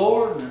love the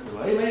Lord?" And I said,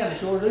 "Well, amen, they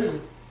sure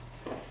do."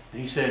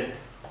 And he said,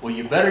 "Well,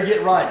 you better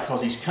get right,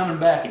 because He's coming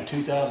back in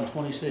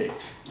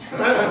 2026. I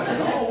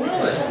said, "Oh,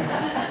 really?"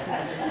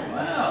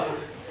 Wow.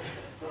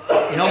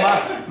 You know,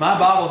 my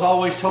Bible's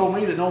always told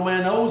me that no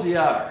man knows the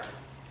hour.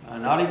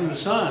 Not even the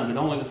Son, but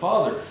only the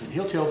Father. And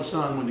He'll tell the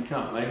Son when to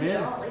come.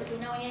 Amen? Well, at least we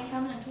know He ain't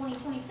coming in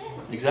 2026.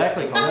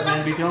 Exactly, because that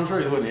man be telling the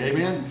truth, wouldn't he?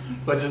 Amen?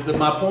 But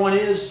my point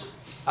is,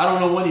 I don't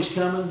know when He's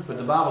coming, but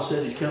the Bible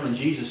says He's coming.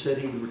 Jesus said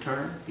He would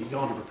return. He's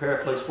going to prepare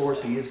a place for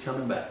us. He is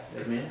coming back.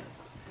 Amen?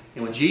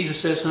 And when Jesus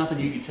says something,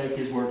 you can take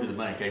His word to the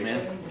bank.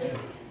 Amen?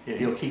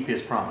 He'll keep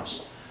His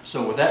promise.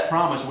 So with that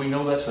promise, we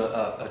know that's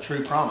a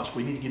true promise.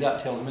 We need to get out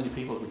and tell as many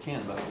people as we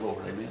can about the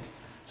Lord. Amen.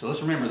 So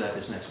let's remember that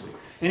this next week.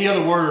 Any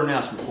other word or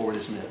announcement before we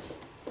dismiss?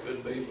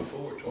 Could be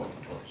before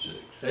 2026.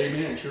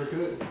 Amen. It sure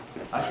could.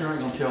 I sure ain't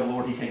gonna tell the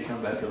Lord he can't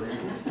come back over here.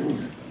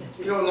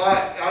 You know,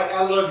 Lot,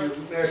 I love your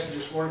message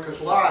this morning,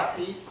 because Lot,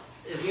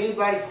 if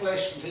anybody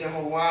questioned him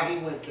on why he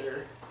went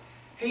there,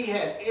 he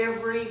had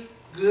every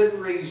good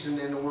reason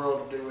in the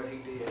world to do what he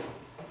did.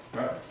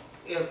 Right.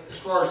 As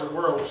far as the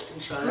world was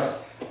concerned. Right.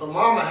 But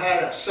Mama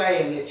had a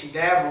saying that you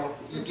dabble,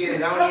 you get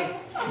it on you.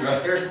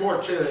 Right. There's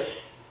more to it.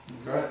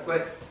 Right.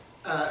 But,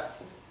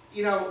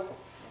 you know,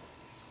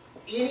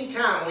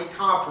 anytime we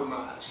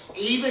compromise,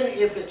 even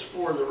if it's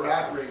for the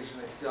right reason,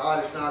 if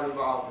God is not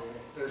involved in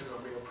it, there's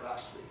going to be a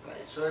price to be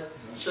paid. So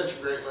it's such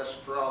a great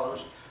lesson for all of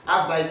us.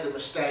 I've made the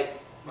mistake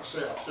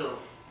myself, so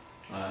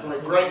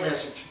great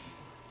message.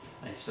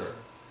 Thanks, sir.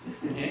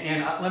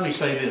 And let me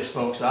say this,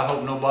 folks. I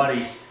hope nobody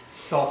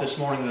thought this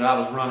morning that I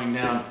was running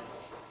down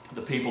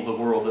the people of the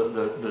world,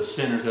 the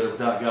sinners that are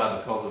without God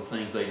because of the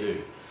things they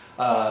do.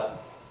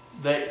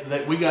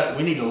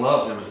 We need to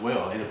love them as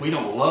well. And if we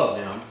don't love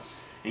them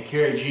and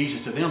carry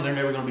Jesus to them, they're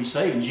never going to be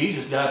saved. And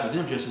Jesus died for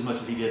them just as much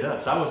as he did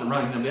us. I wasn't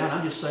running them down.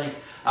 I'm just saying,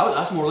 I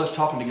was more or less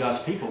talking to God's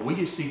people. We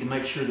just need to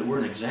make sure that we're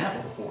an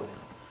example before them.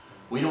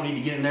 We don't need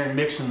to get in there and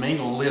mix and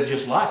mingle and live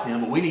just like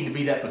them, but we need to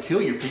be that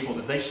peculiar people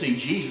that they see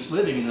Jesus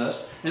living in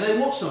us and they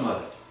want some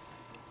of it.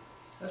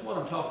 That's what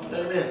I'm talking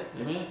about. Amen.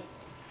 Amen.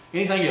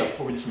 Anything else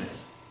before we dismiss?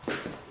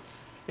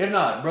 If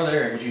not, Brother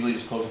Eric, would you lead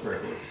us close in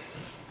prayer?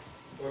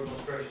 Lord,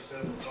 most gracious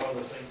Heavenly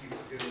Father, thank you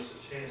for giving us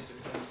a chance to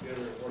come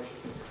together and worship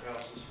in your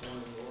house this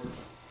morning, Lord.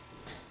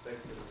 Thank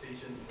you for the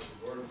teaching of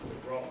the word that we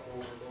brought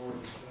forward, Lord,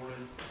 this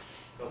morning.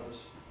 Help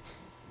us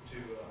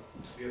to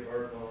be a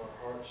burden on our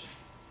hearts,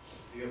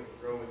 to be able to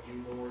grow in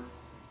you, Lord.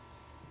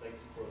 Thank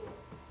you for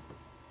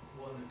the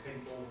one that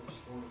came forward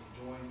this morning to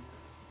join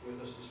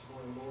with us this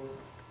morning, Lord.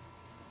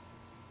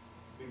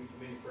 Be to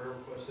many prayer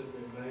requests that have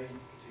been made.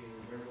 Continue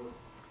to remember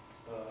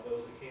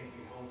those that can't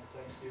be home for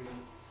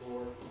Thanksgiving,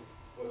 Lord.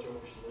 Watch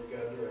over us and lead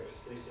God direct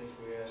us. These things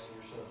we ask in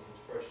your Son's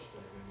most precious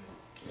name.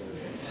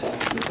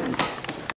 Amen. Amen.